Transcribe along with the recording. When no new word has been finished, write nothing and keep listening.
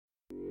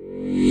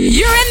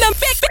You're in the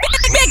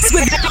mix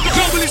with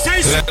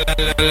Globalization.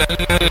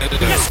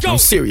 Let's go. I'm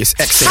serious.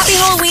 XM. Happy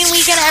Halloween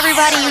weekend,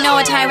 everybody. You know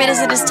what time it is.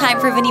 It is time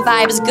for Vinny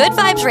Vibes, Good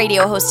Vibes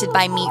Radio, hosted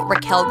by me,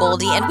 Raquel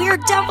Goldie. And we are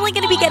definitely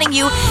going to be getting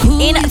you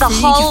in the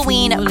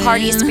Halloween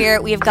party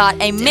spirit. We've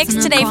got a mix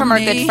today from our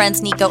good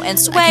friends Nico and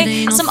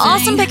Sway. Some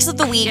awesome picks of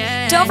the week.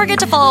 Don't forget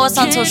to follow us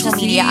on social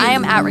media. I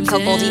am at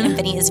Raquel Goldie and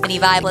Vinny is Vinny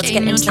Vibe. Let's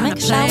get into the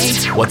mix, shall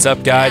we? What's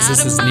up, guys?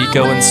 This is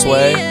Nico and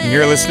Sway. And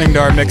you're listening to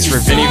our mix for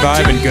Vinny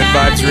Vibe and Good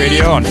Vibes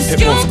Radio on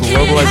Pitbull's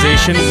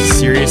Globalization,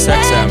 Sirius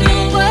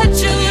XM.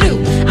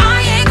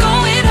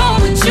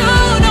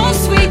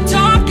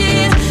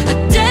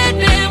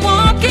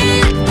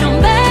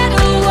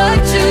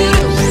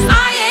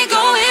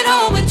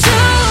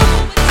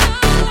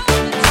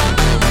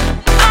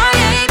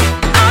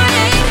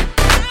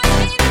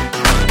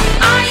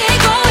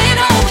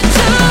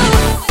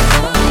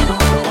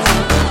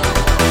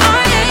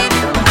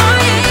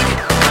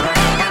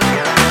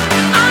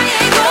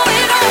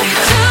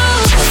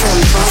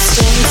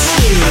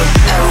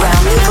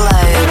 Around the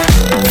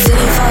globe,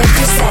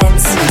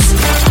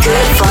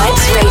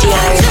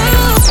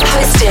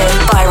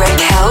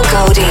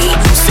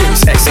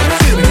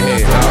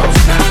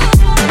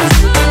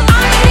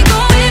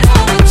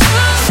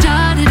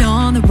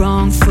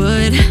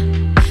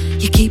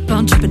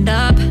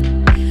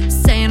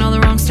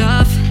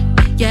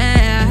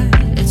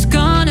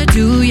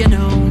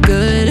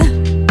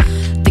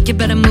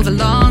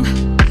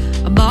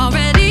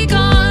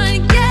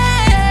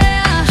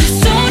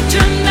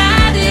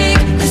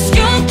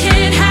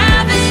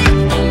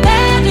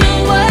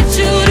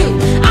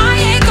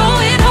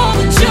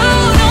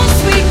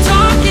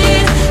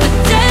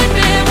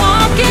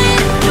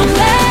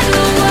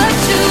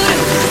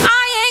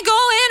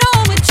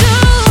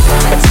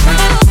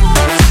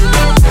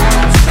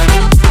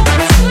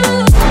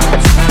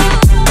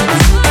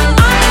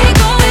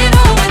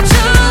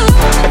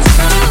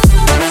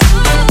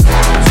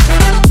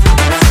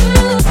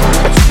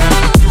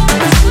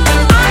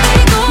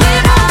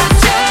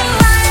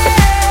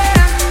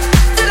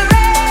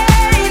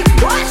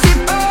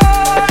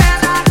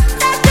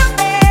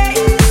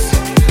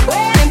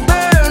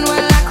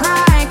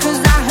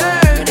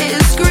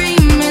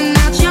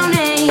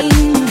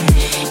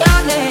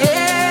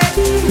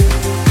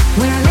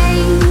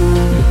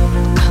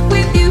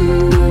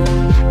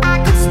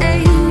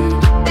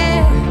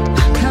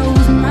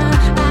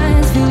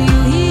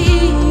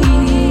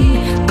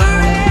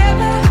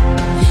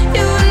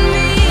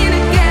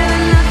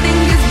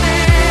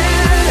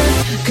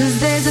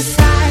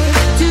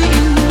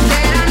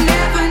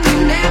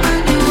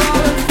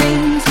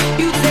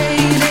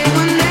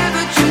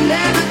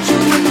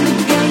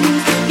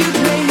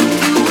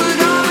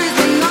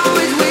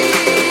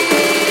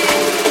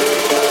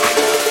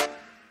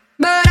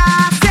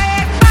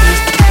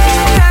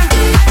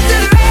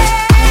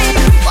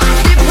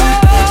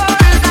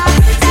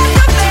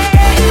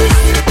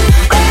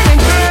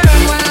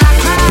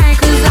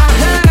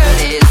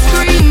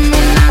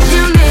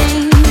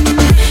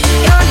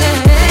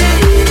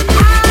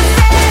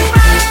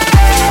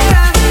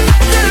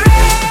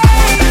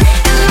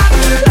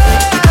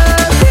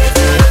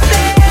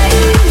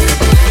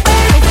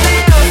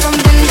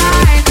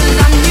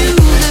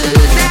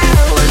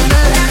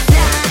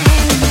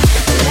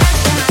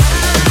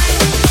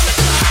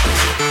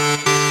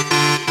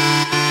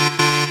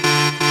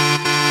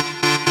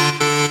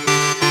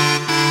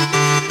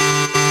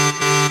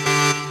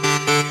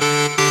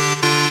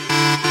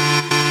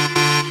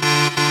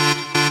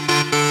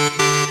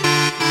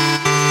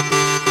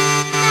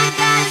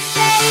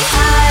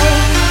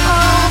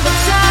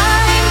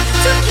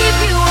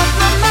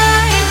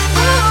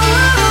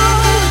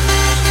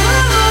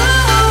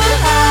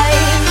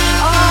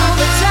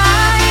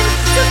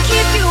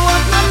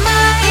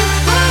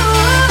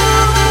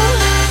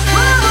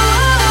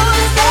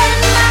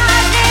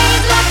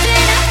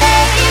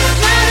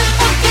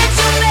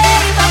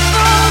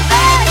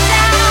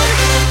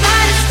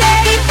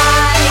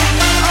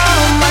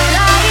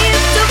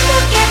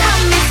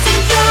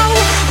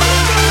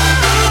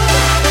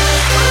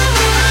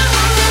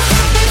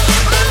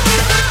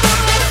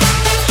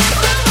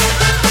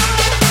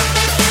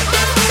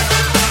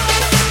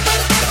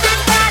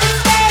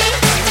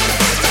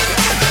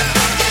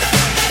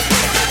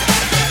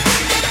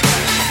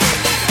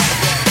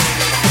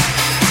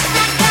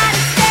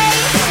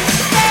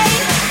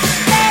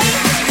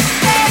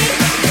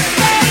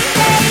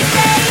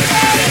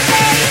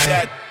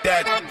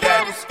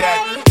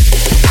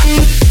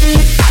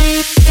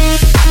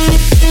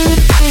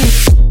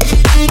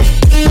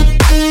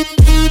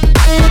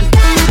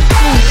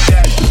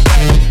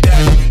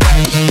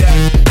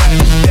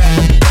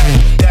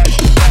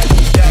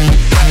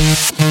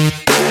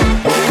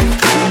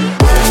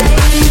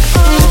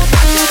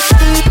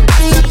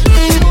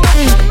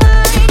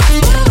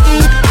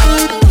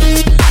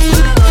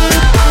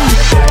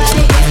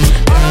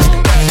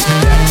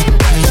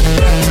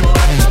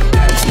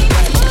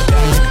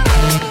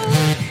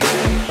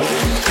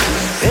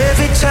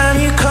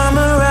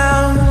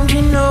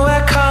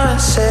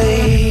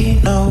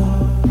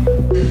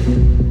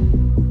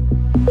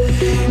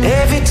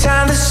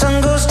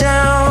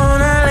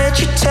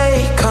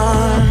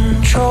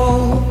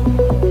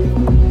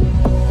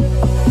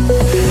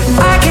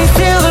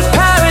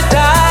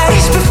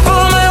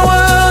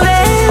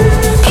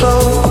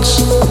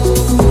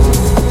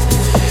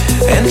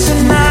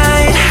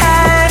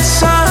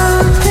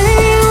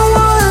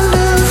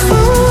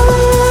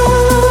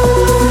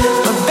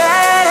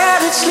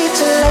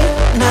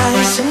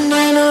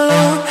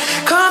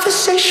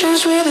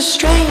 conversations with a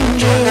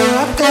stranger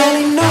I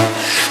barely know.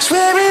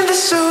 Swearing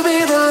this will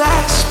be the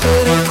last,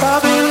 but it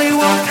probably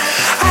won't.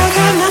 I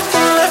got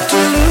nothing left to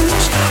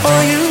lose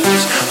or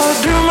use, or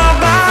do my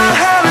bad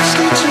habits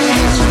lead to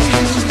you?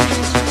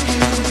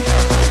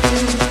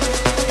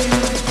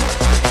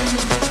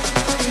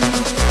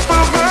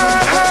 My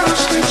bad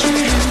habits lead to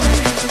you.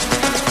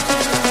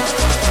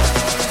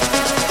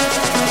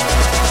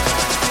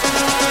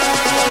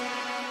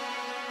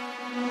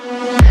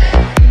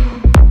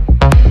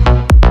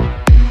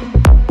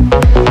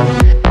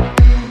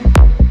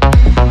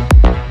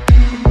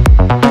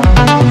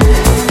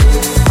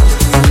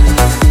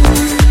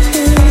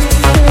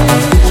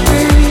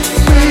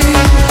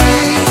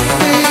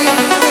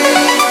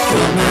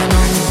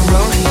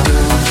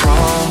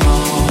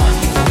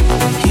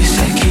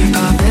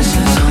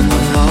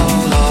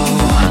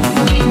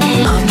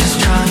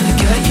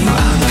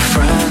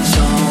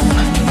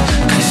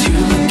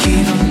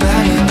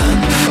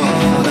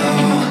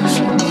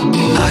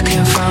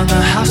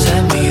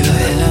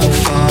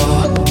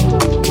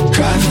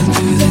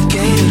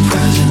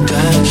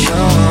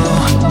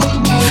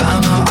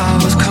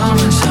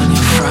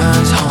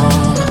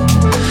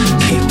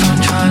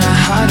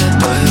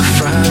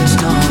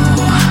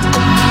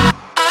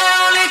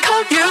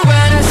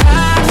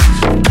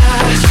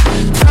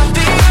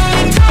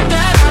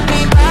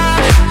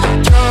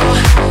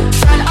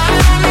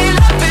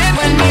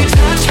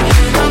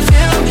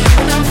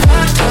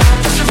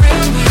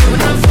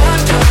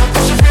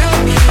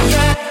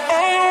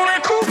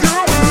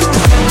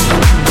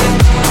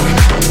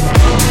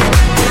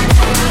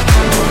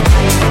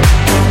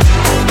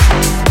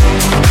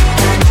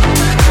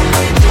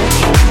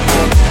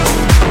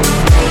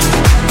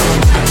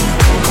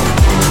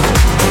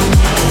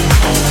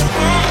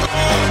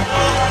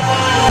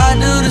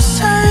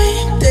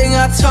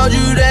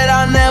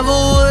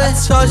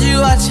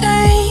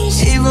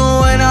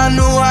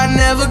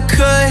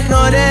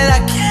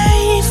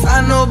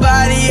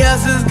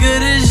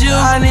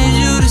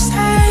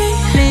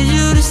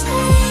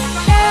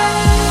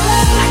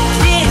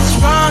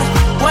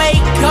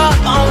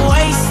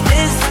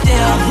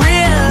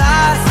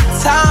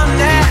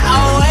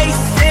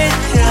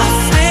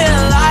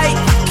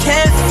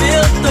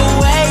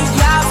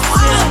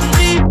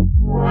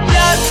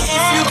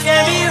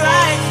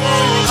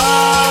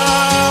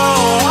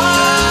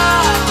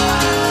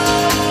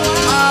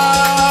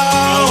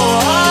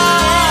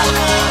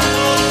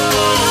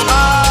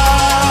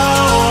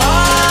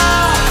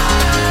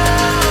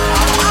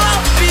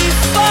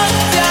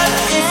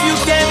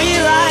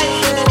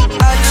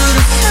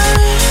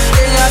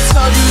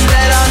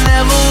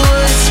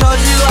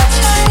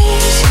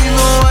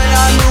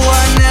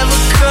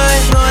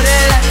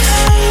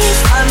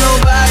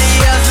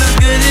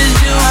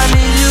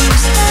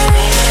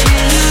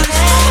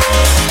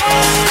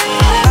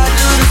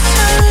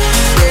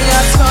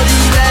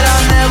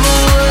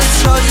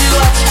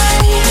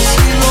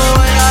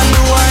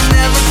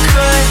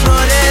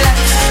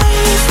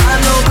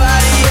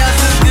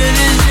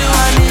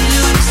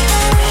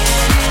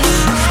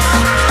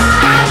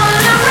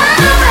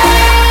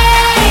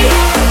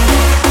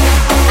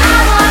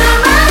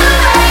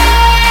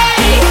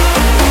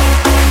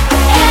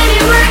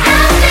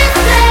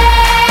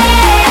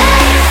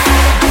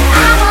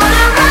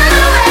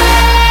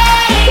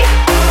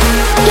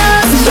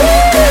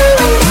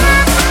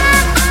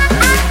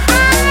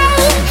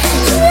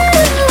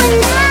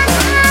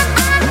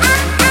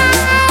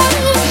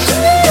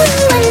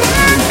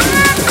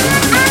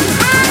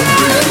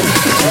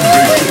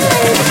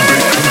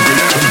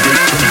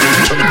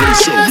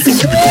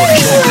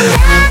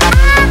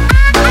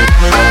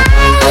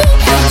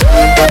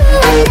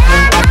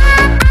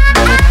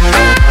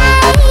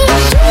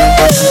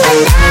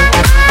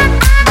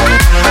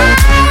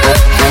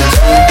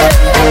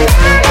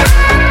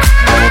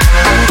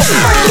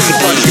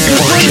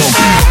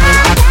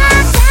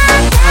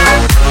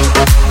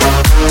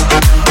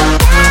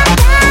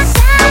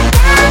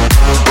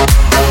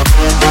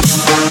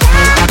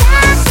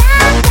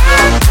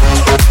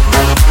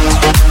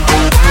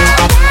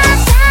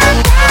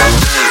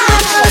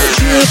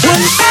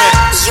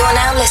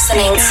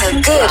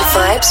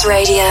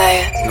 Radio.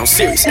 No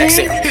Sirius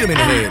XM. Hit him in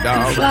the head,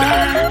 dog.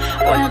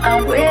 When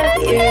I'm with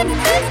you,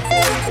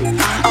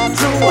 on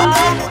the wall,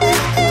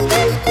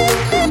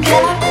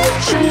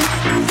 catching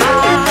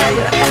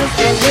fire as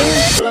the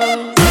wind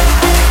blows.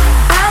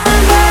 I'm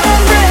another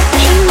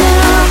reflection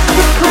of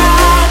the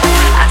crowd.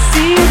 I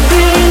see a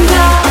billion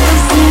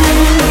dollars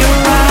in your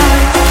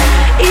eyes.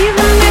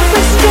 Even if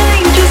we're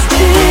strangers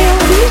till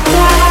we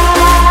die.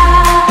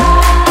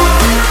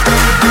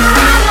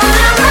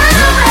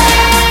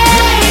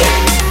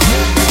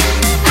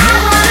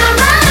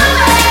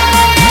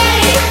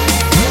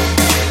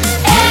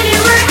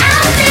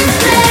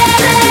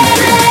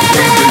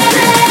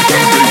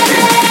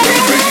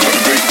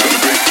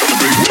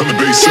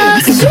 Bass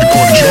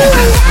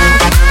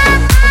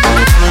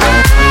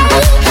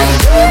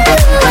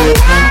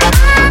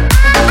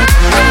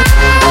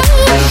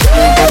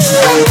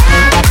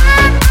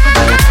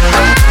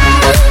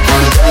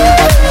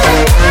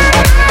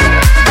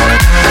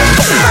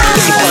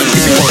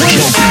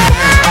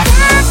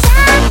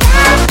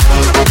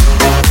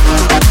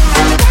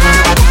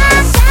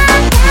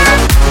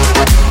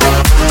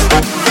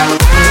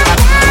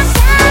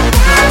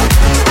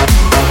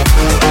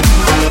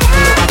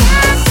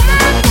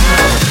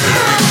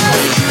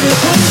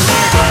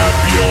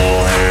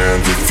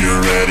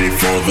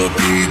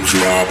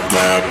drop,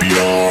 clap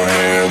your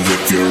hands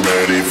if you're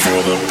ready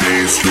for the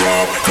bass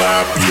drop.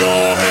 Clap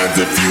your hands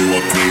if you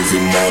a crazy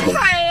mother.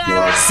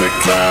 I said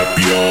clap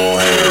your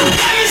hands.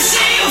 Let me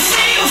see you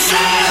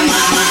fly,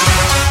 mama.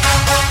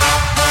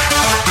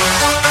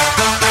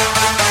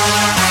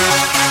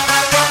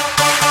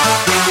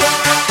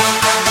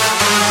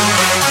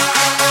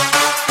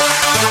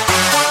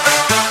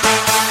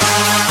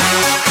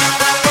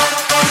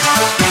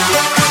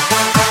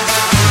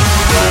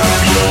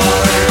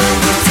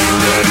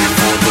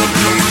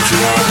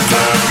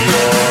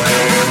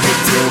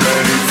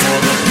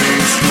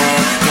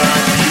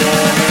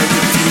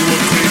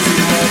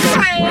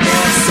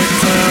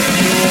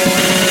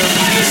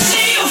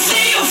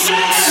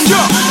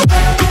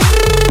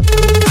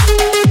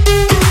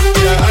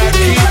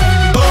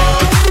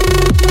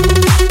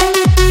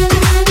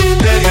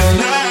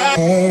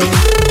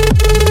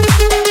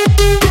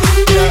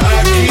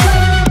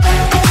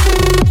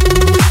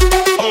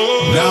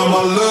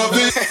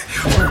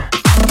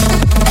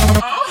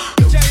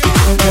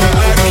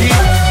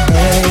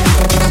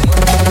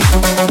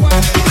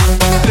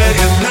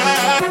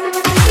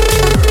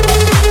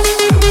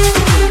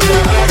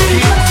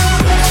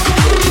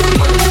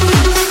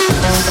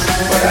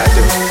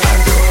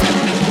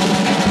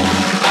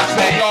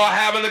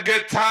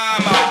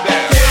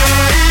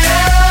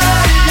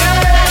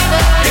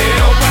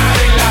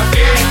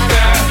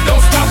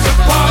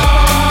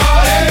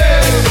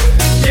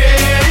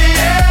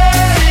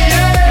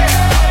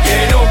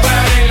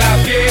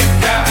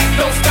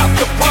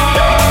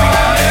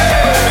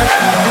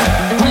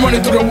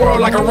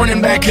 Like a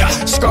running back,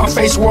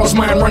 Scarface, world's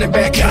mine, running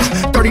back.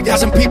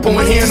 30,000 people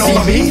in here in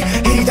OB,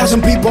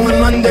 80,000 people in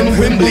London,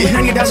 Wembley,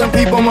 90,000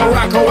 people in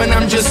Morocco, and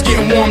I'm just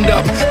getting warmed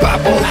up.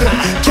 Bible,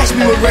 catch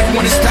me with Red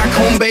One in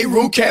Stockholm,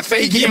 Beirut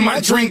Cafe, getting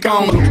my drink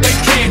on. They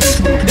can't,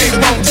 they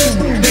won't,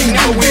 they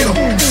never will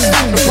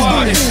stop the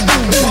party.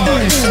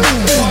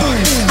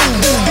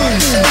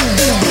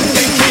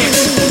 They can't,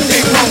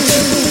 they won't,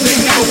 they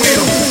never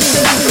will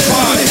stop the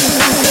party.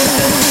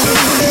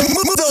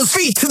 Move those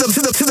feet to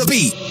the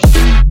beat.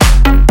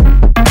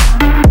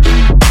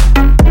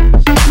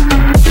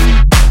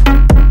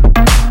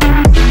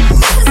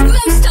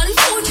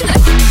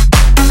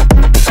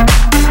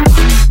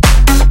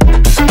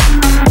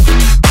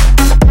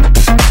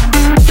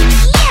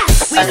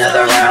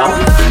 Another round.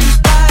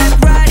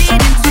 Riding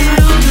into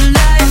the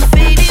light,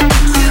 fading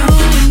to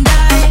and I.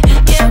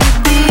 Yeah,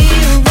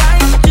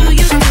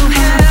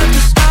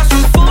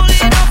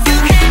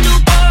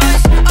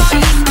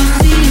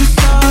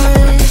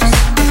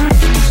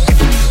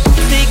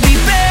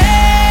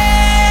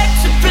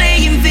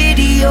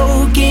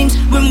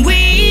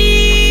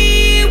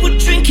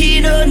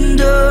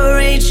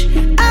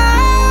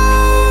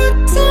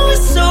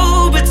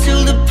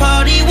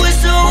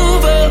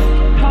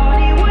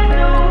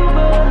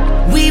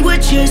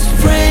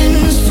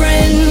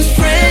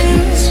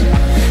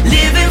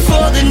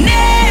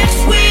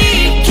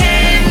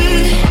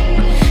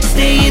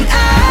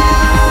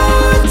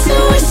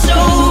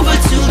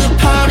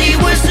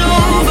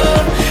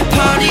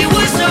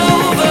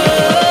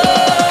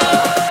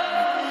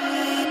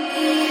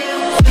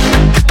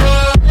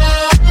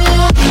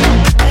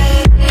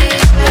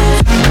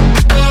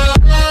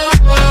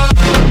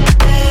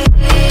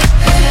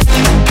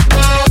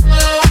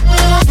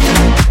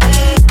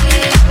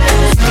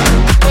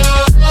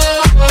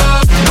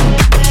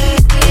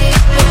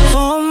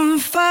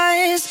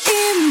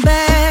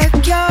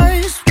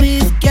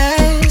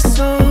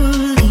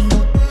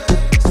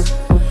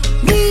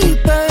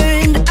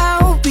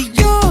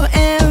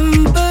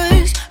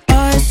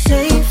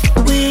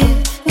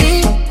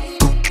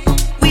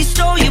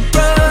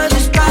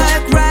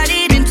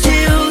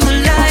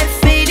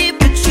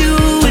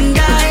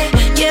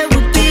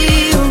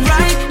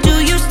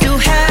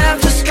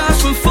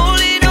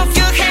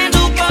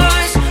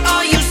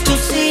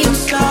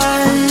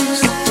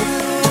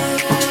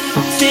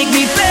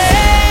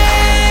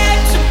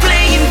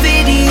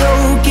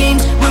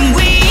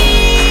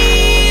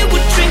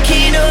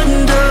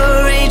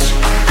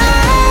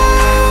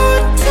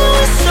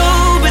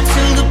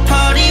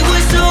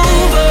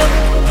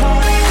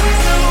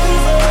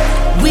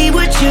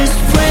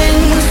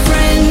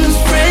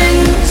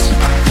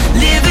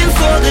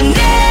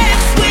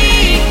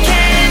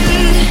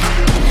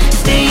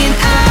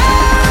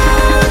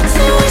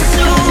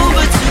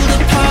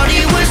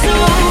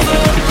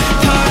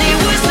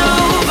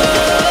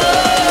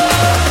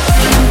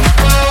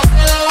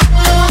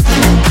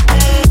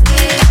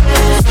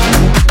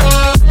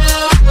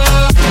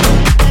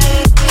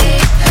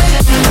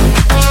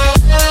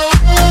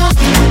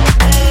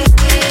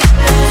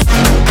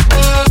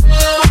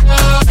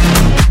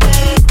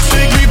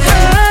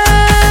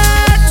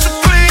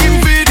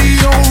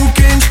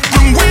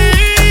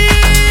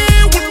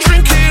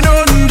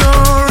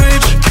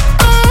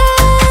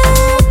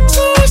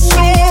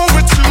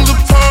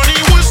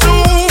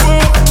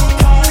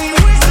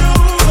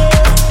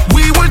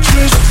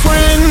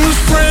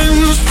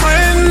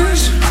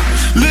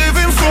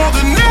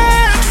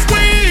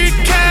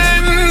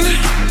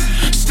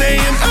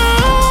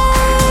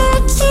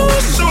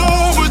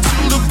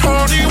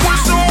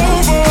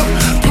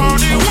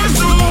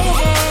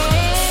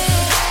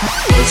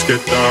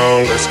 get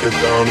down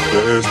to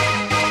business.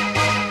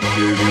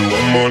 Give you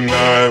one more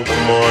night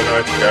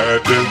to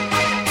get this.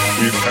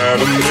 We've had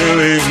a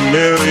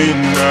million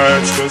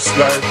nights just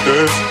like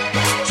this.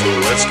 So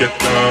let's get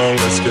down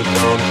to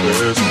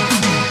business.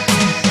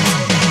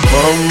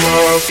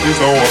 Mama, please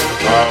don't worry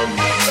about me.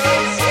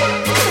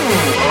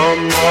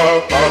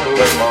 Mama, I'll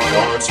let my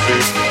heart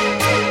speak.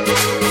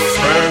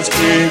 Friends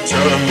keep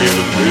telling me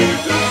to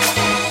leave this.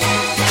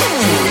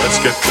 So let's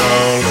get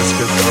down to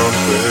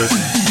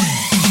business.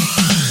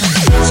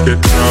 Let's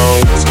get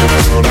down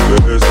to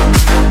business.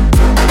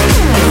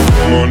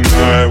 One more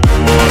night,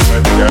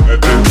 got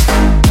this.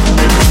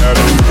 We've had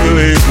a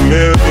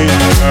million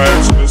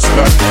nights just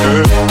like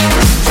this.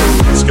 So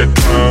let's get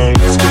down to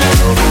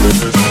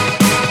business.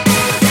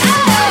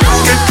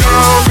 Let's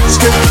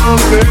get down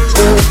to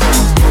business.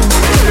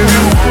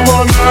 One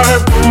more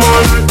night,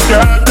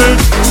 got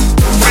this.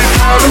 We've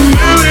had a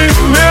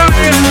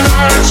million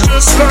nights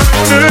just like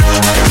this.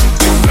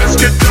 Let's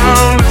get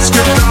down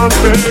to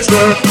business.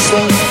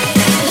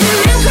 The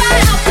men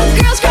cried out, the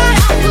girls cried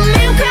out, the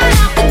men cried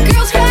out, the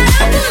girls cried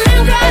out, the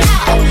men cried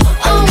out.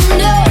 Oh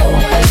no.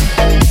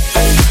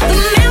 The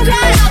men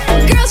cried out, the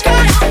girls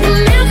cried out, the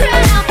men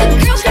cried out, the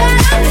girls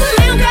cried out, the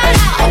men cried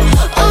out.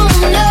 Oh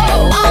no,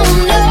 oh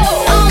no,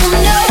 oh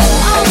no,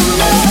 oh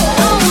no,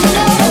 oh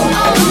no, oh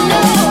no, oh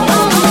no,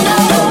 oh no,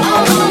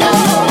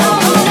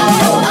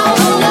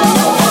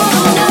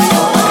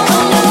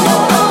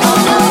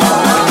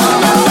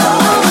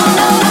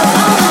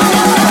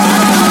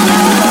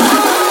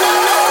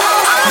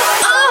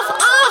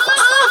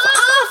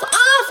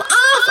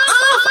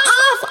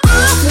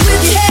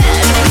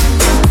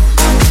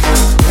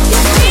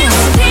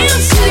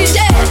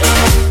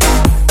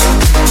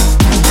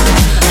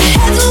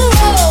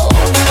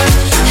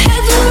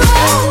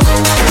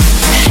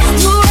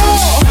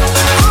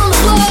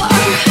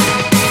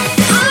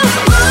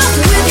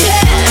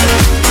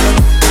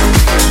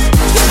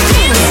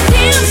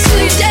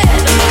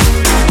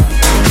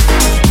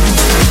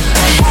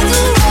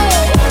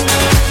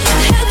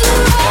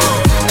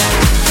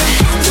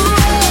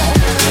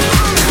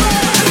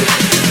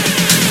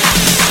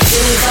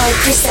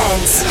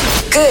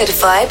 Good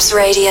Vibes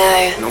Radio.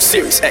 On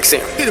Sirius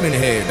XM. Hit him in the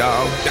head,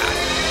 dog.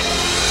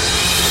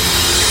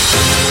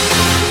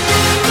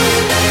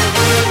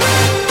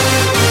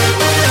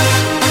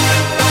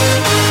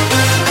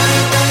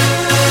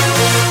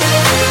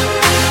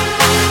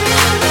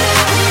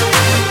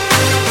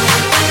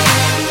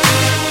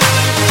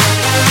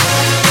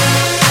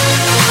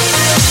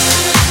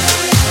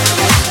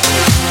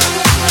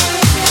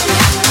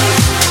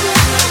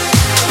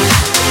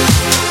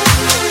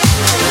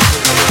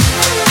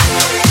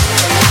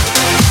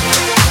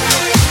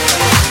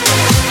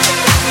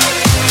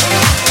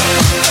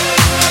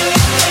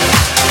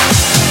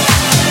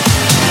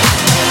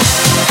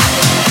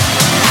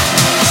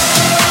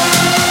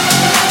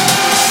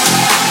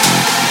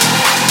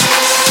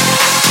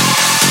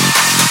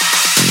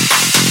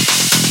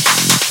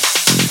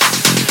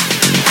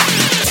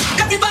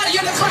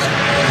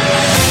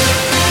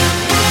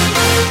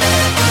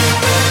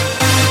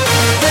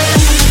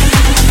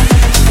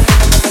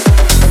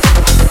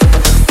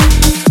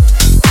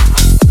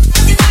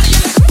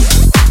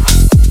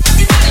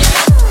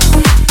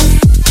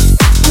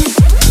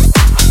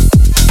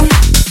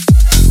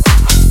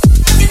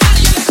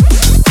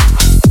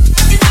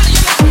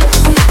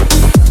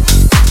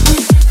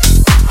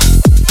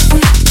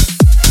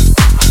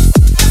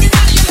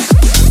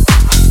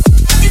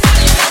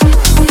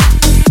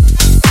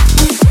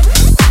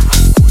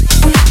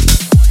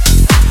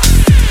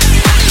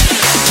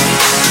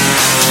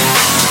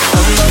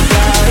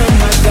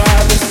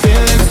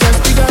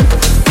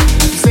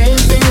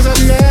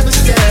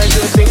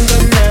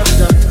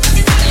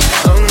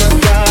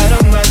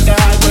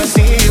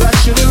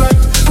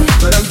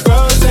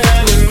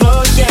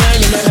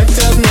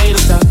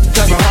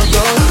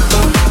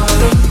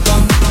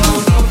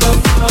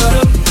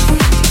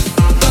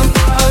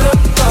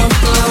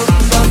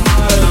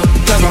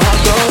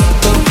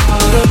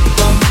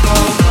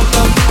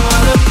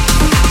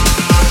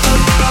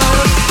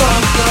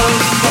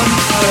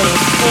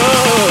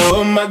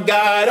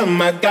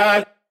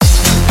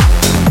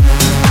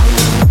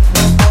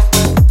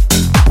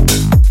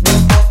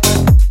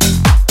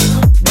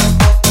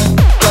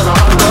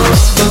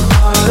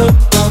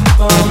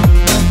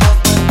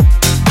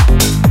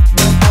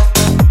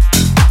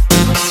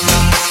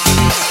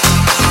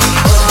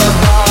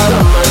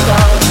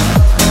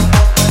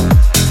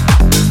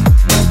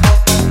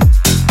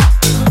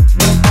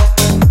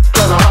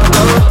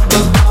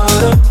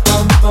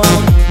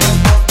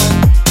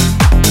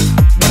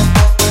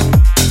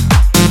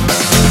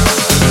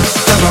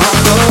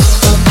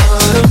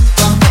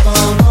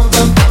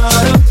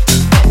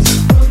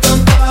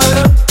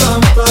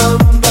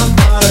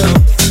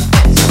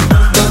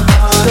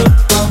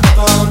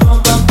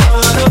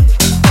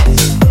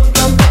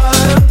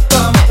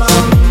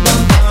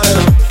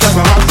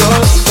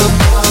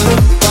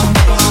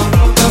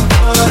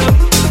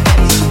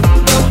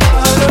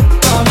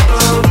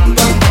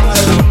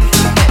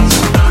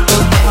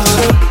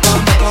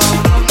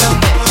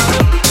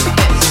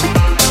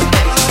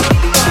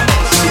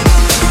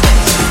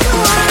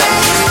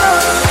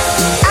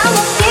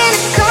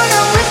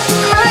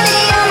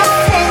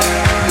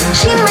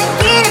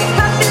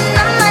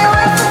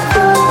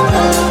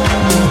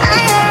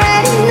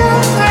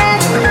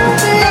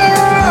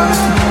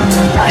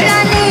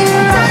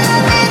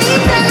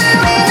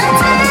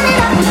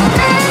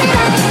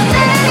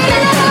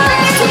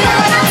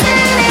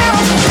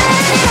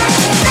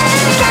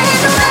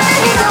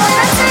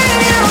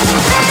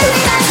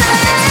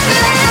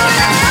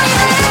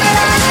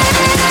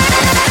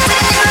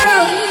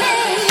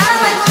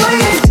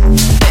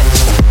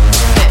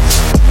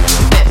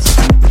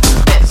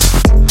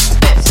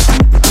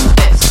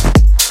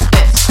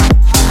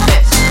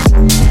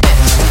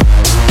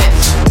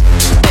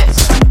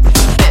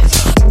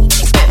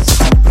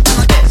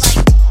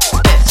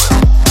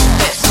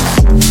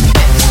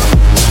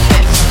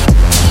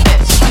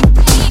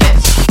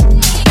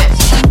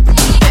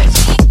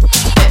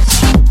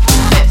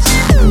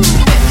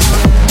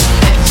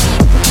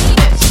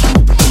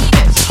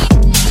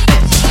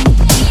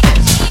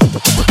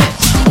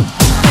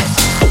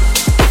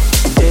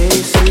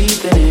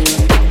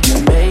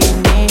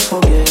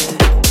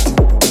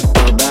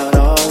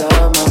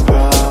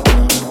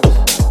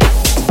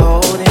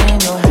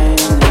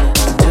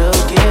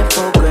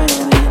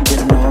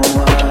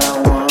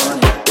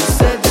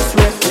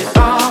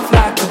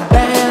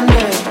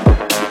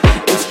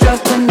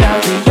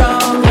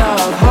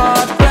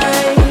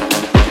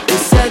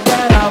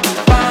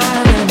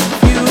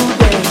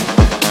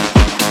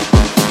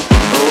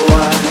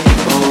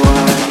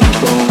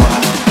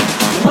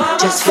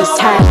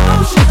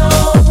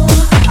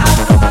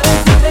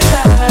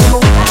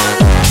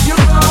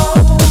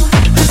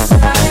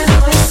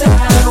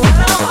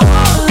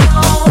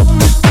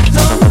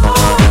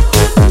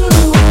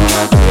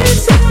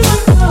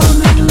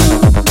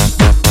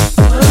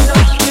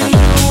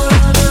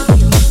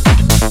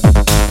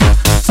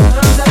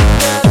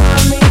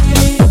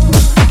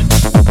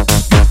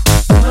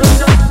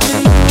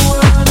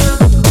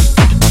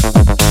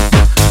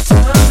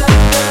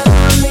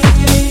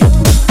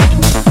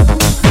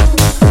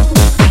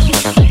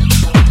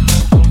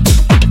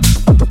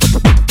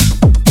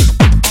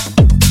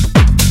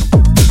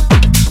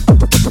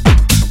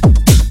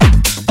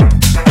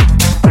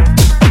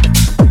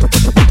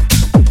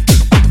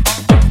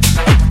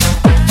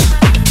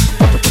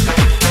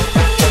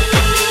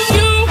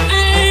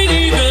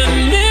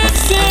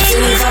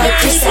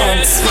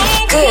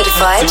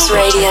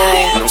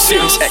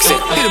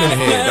 Hit him in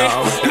the head,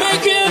 dog.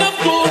 Making a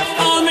fool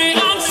of me,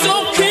 I'm so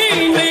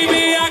keen,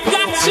 baby. I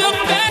got your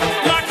back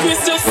like we're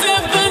still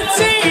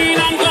 17.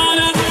 I'm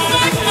gonna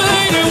fight for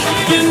you,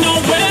 you know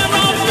where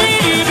I'll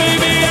be,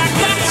 baby. I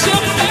got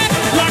your back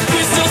like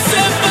we're still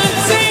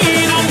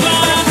 17. I'm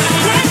gonna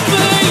fight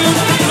for you,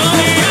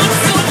 honey. I'm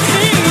so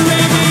keen,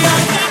 baby. I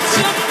got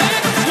your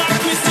back like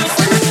we're still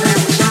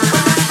 17.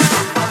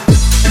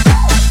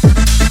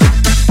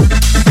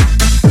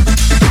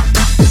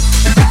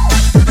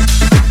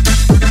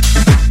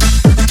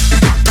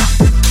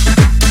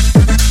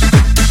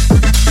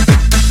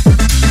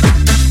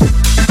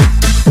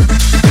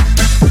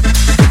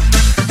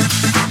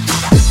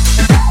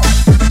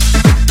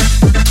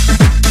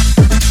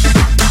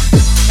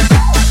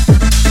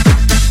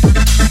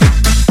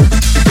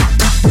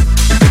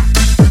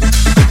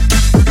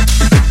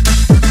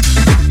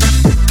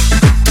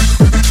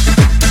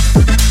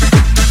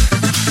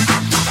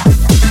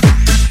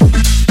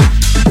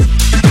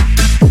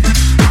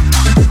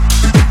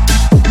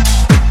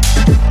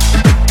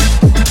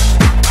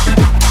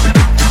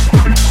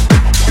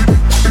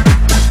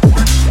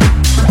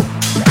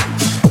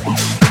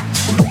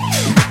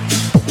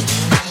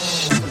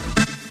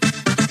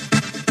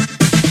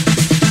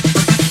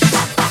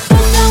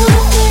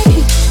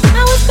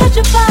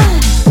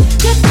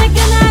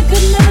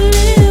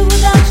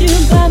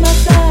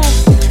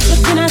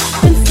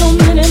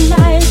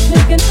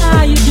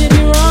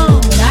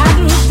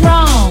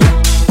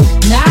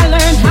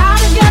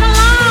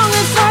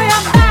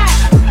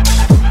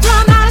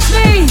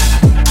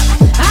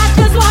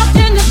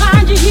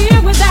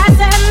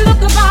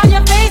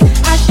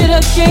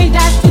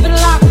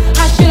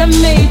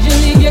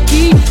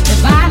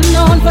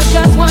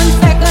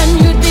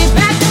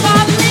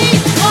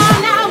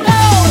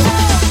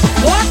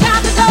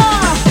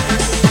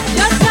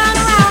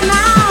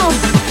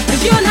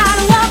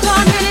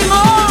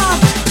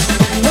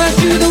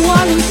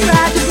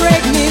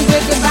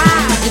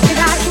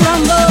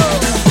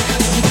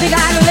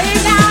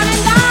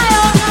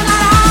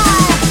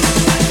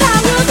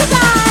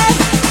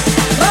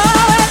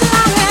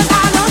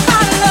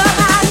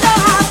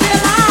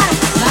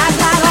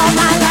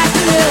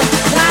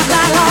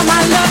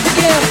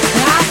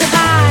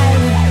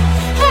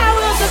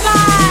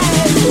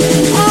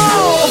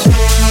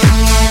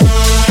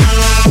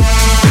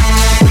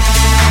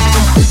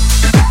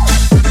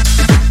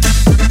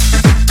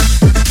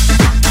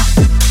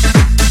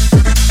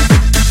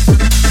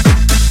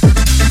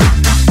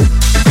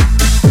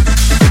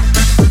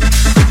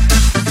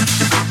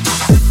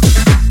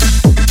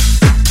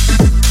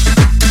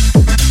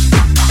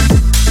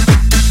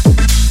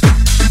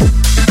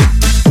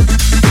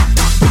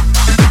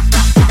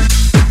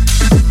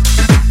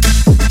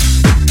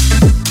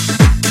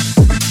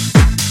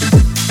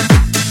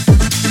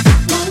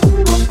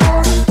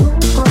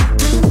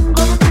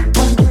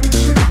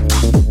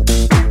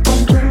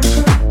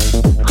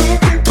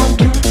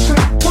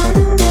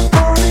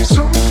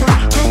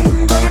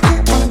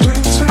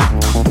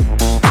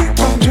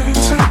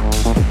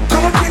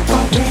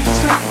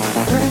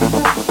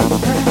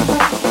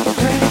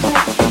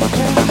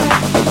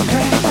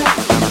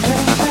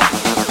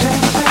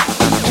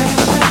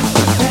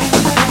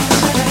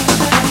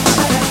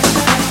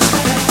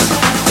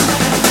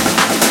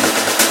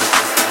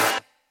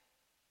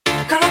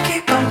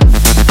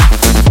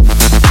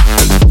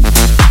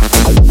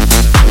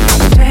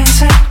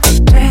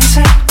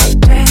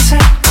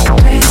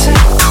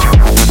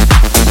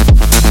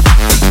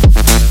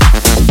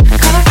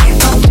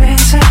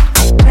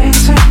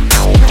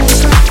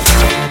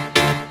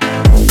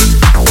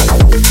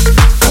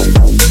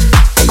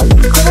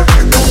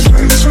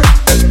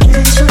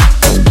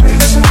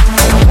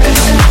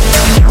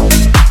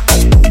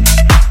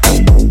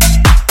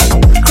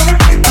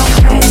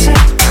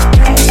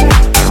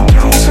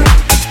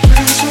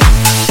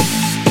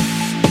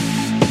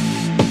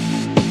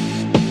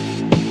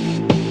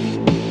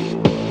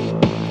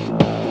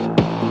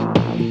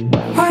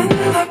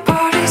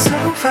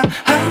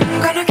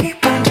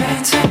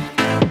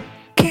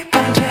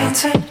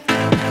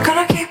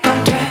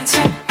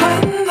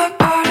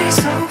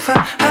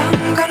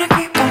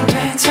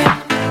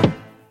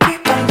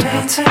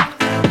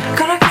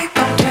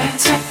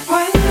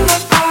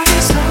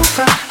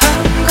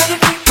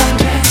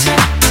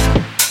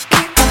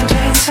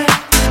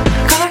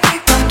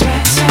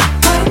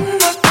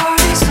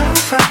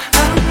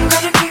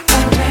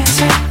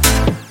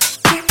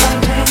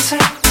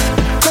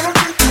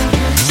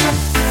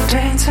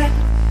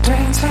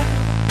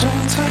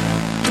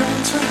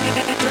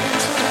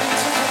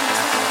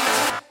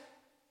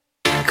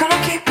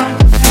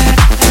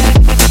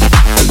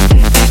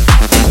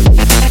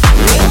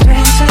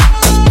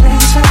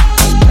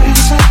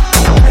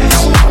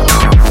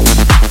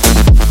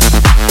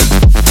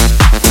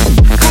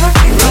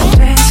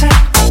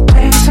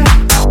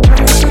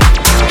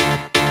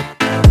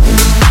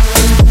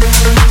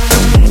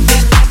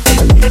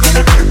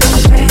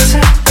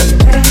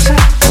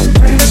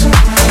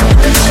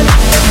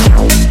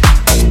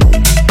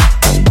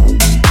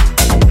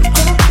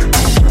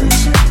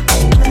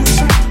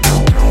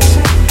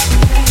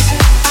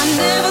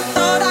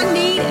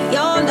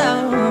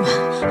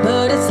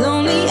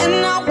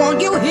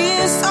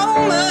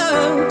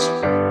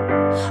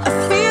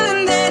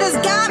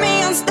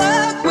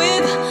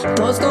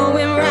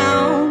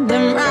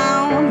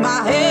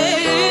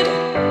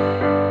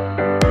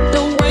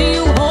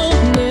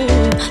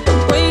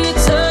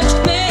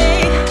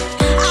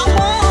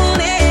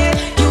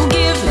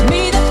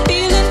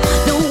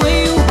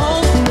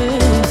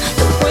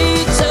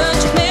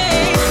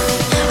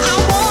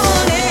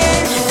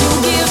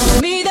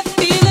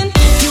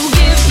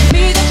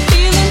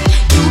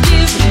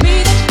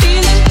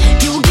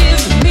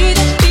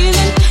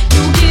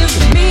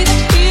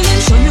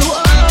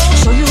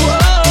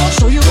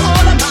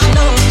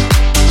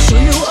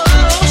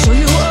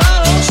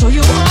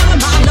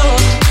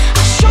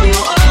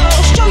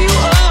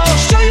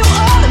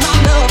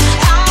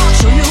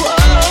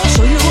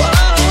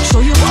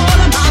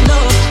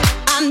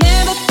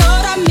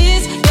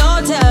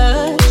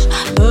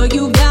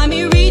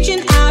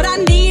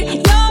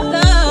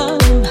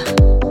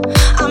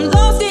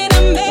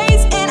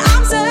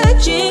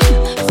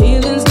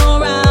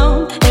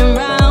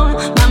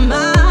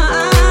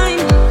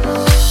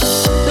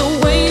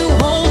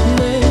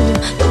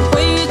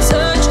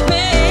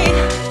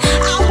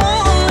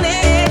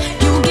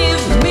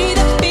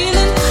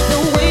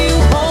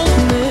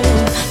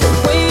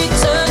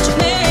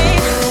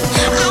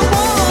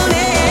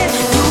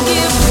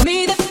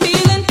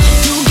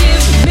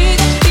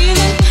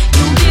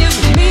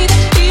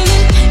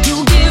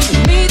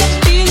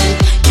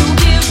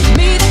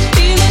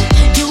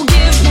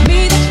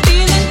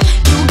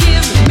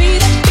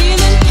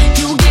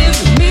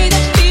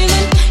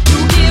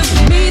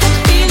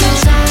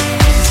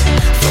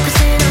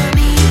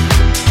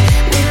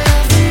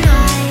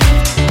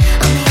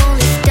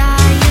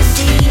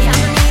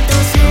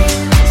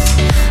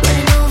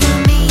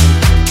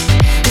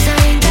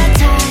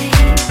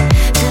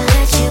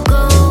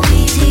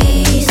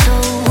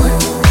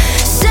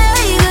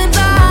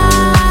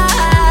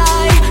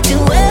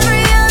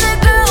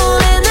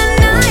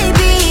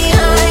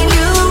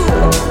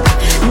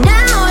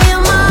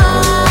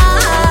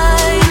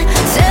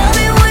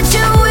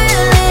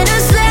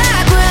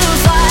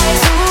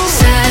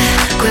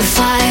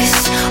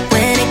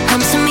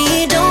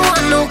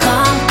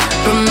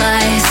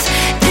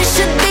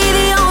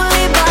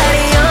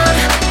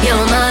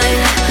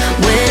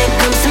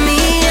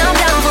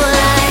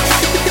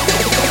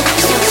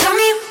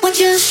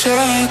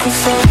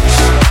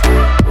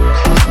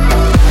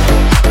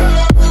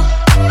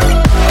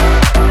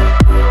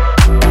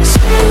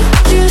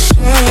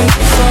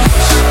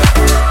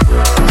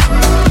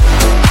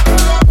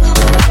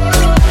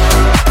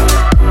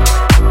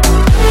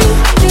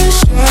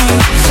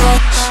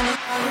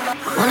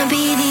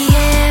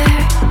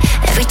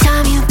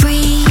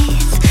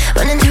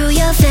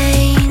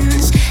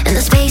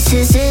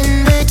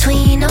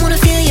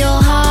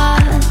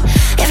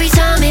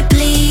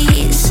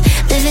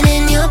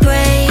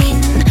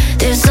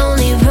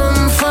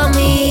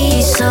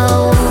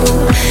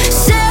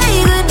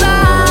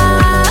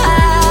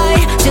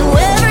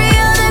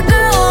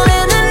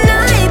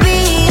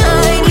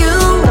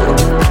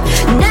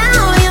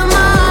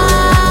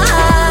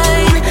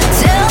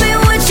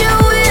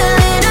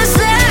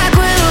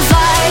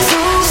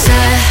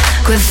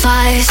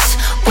 twice.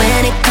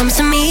 When it comes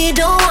to me,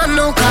 don't want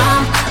no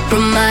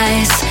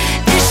compromise.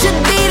 This should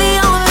be the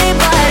only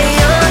body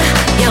on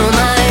your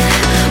mind.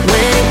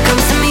 When it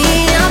comes to me,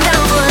 I'm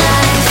down for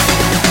life.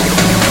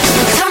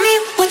 So tell me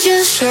what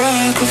you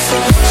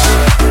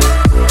sacrifice.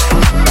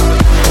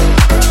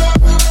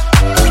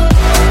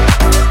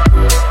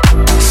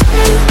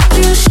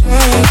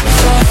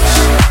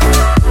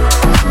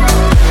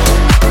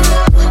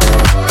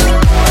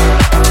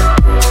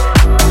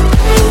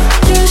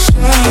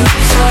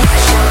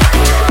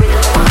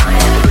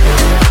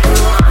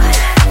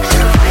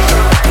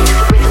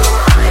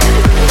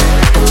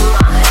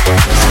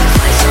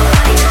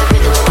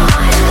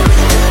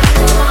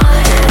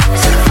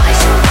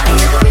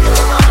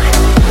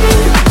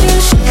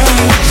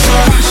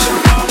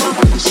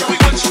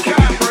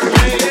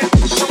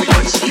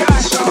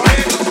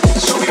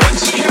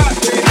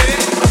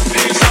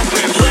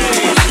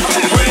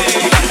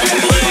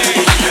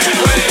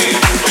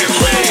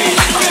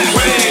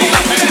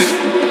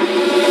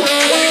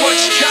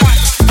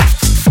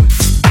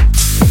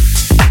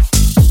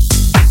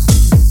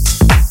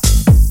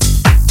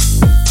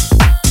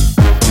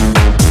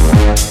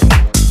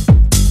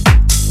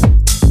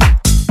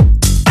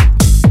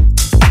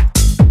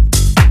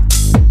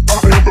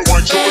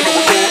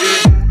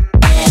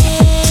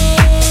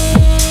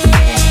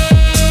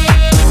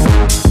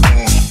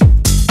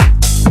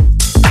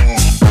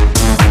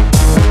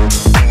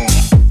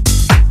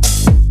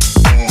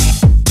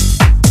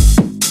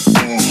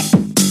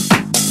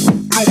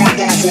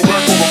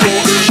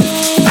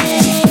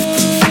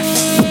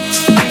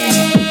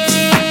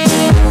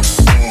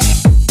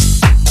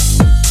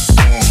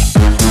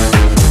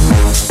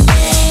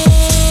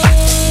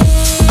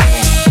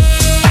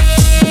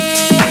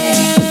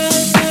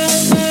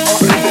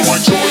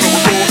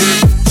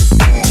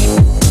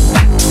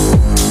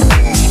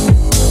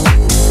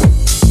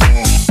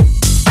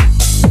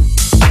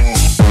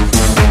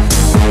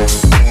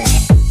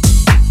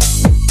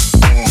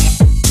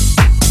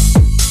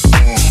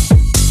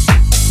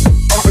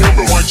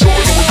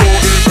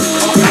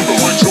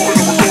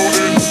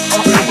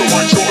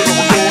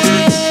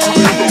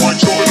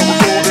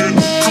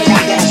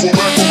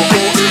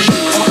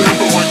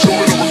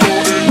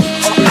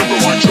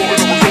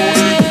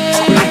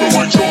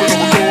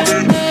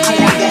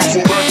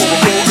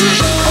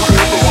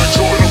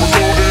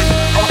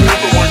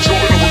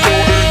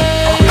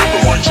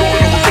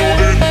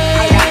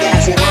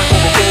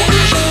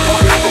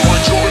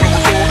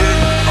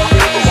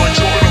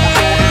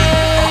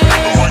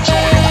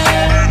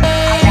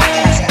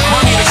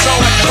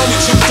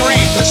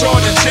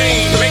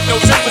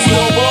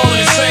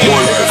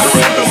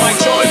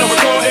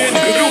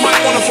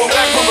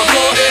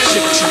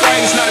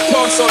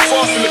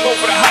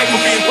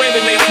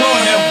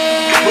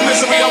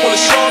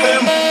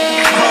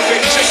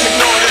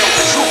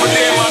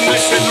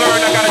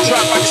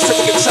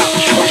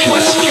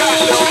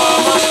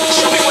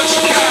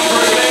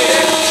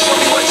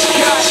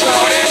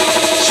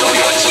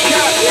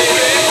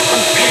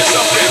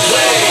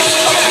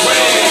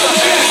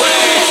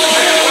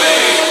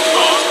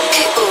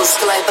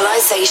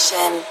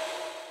 Globalization.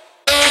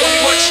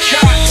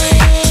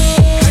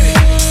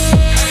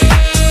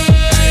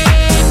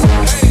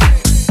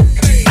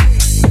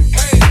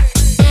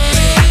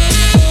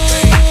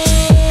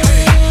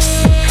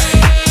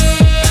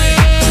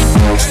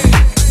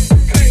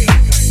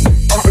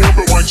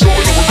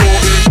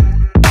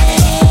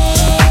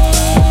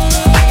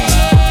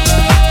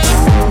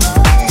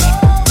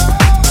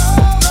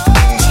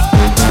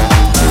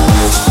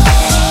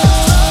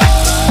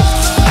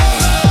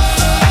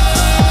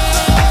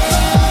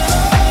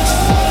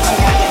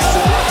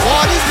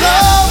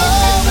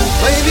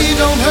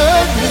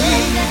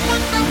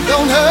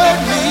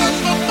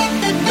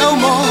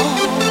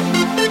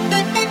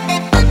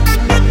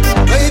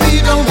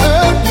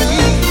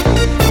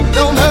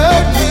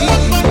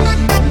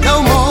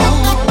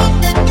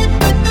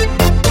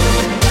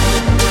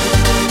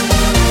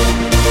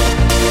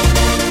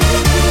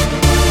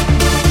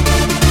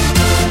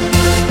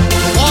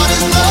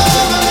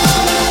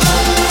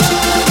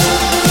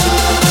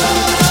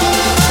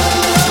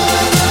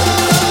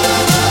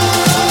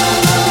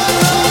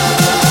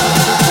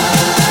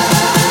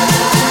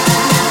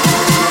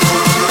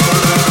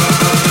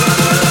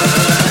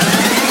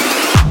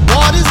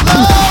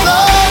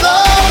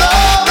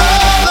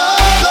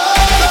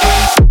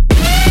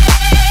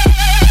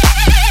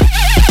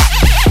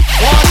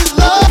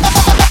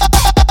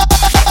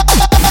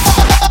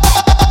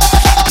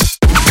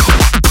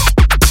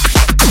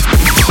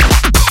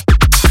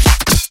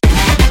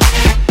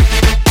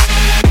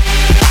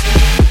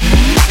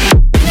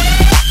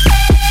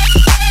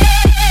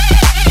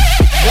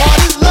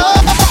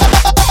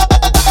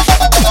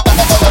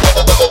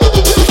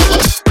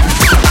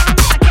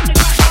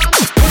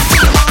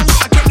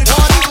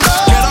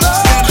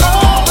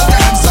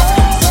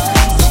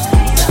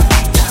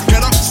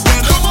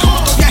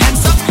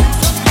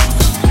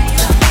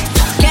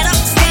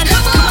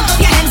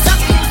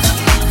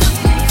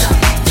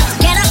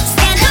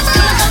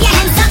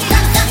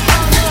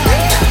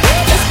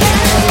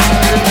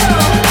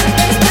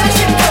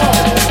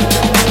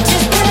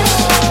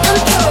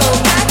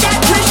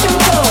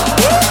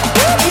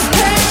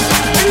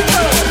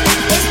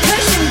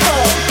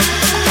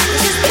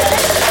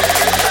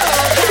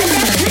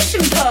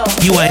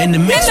 Sweat in the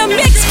mix. In the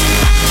mix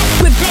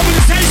with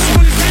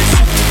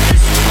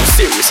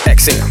Sirius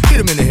XM. Hit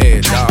him in the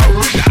head,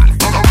 dog.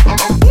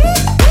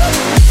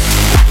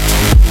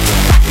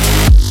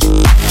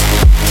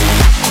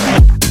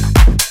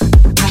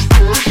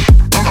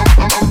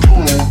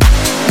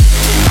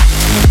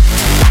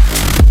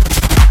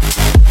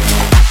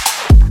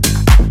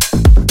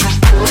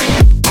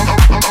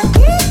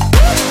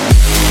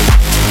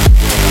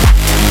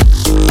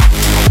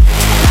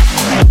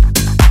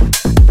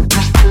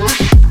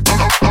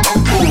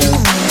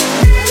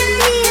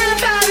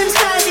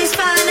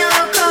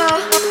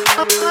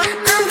 I'm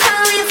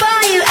calling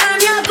for you,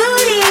 I'm your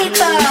booty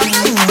call.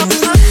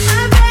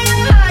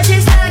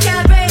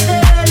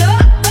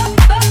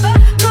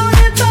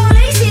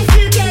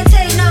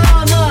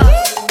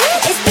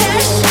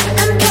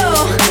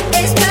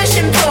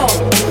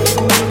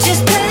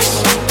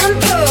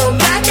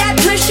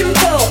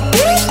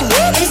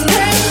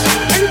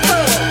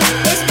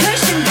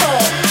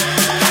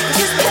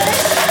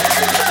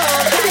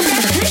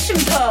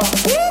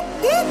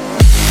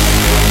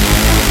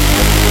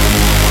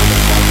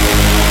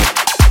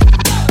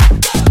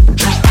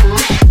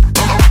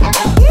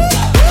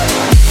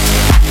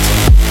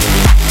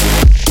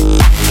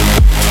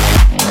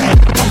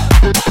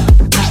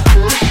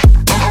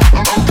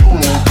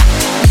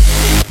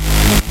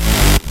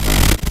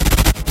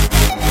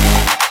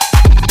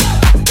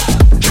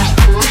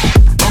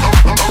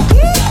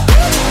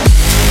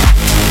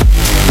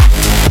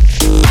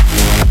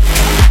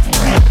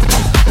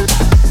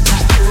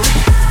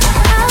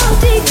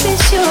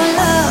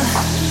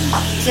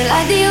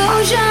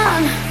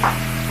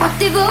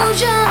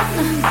 devotion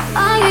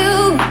are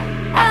you?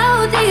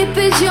 How deep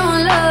is your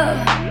love?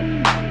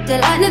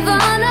 Till I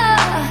nirvana,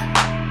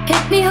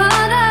 hit me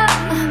harder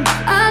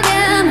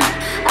again.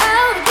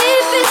 How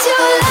deep is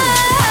your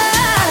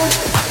love?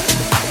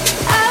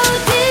 How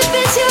deep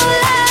is your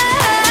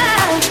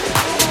love?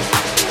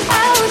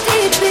 How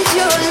deep is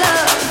your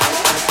love?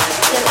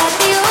 Till like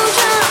the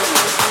ocean,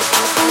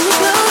 when you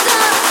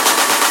closer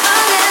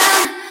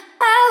again.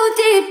 How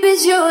deep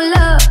is your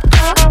love?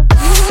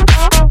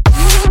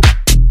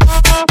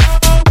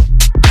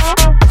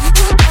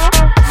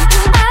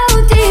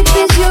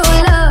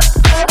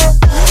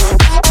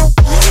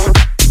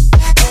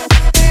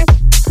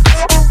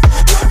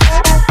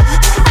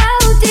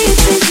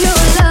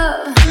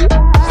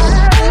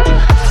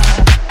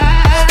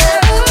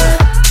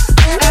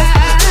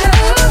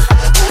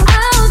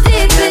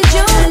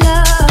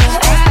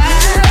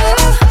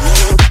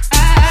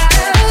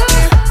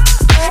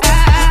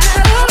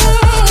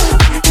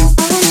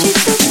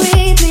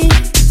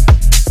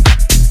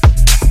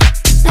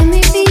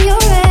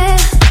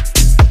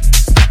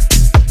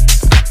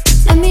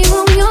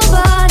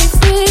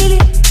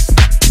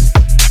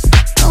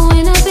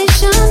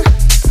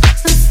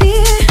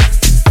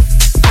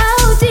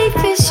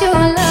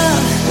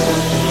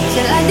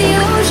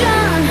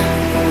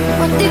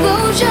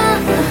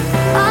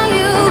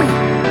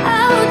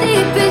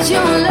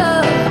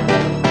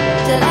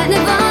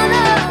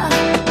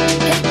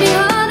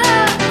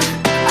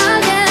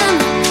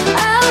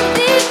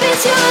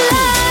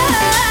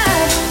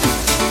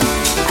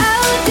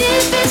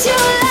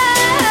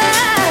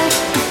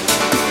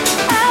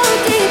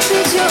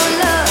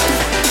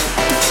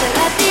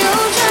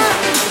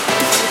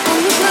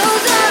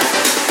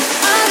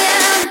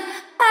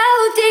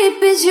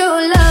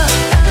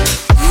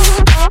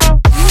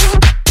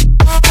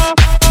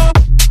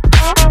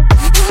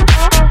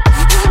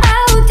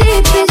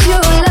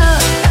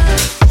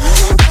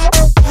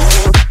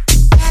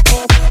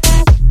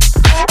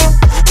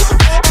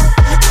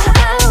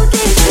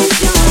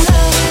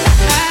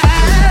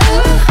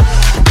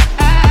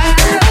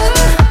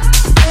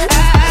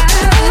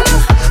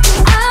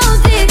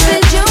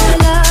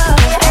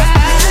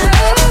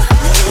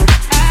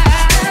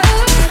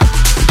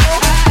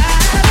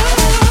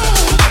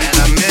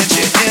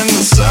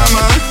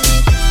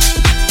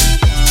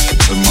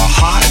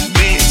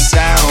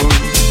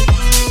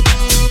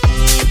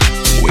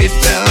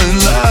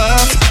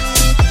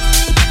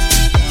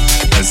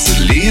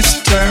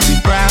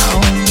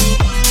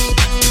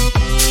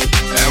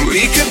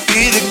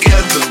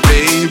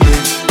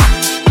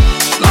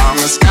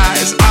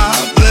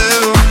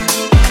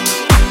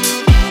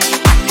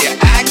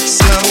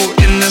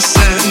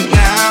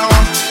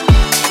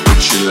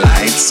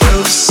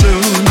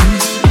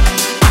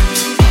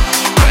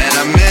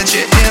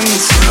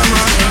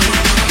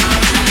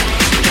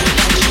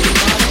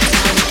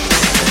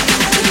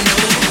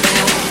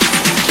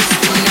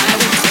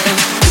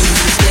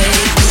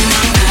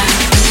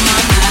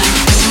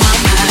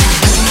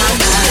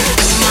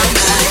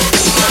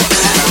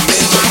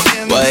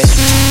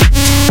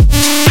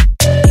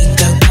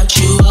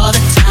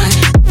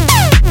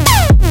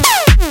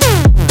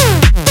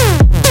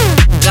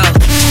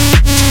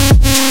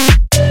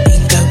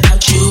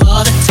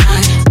 All the time.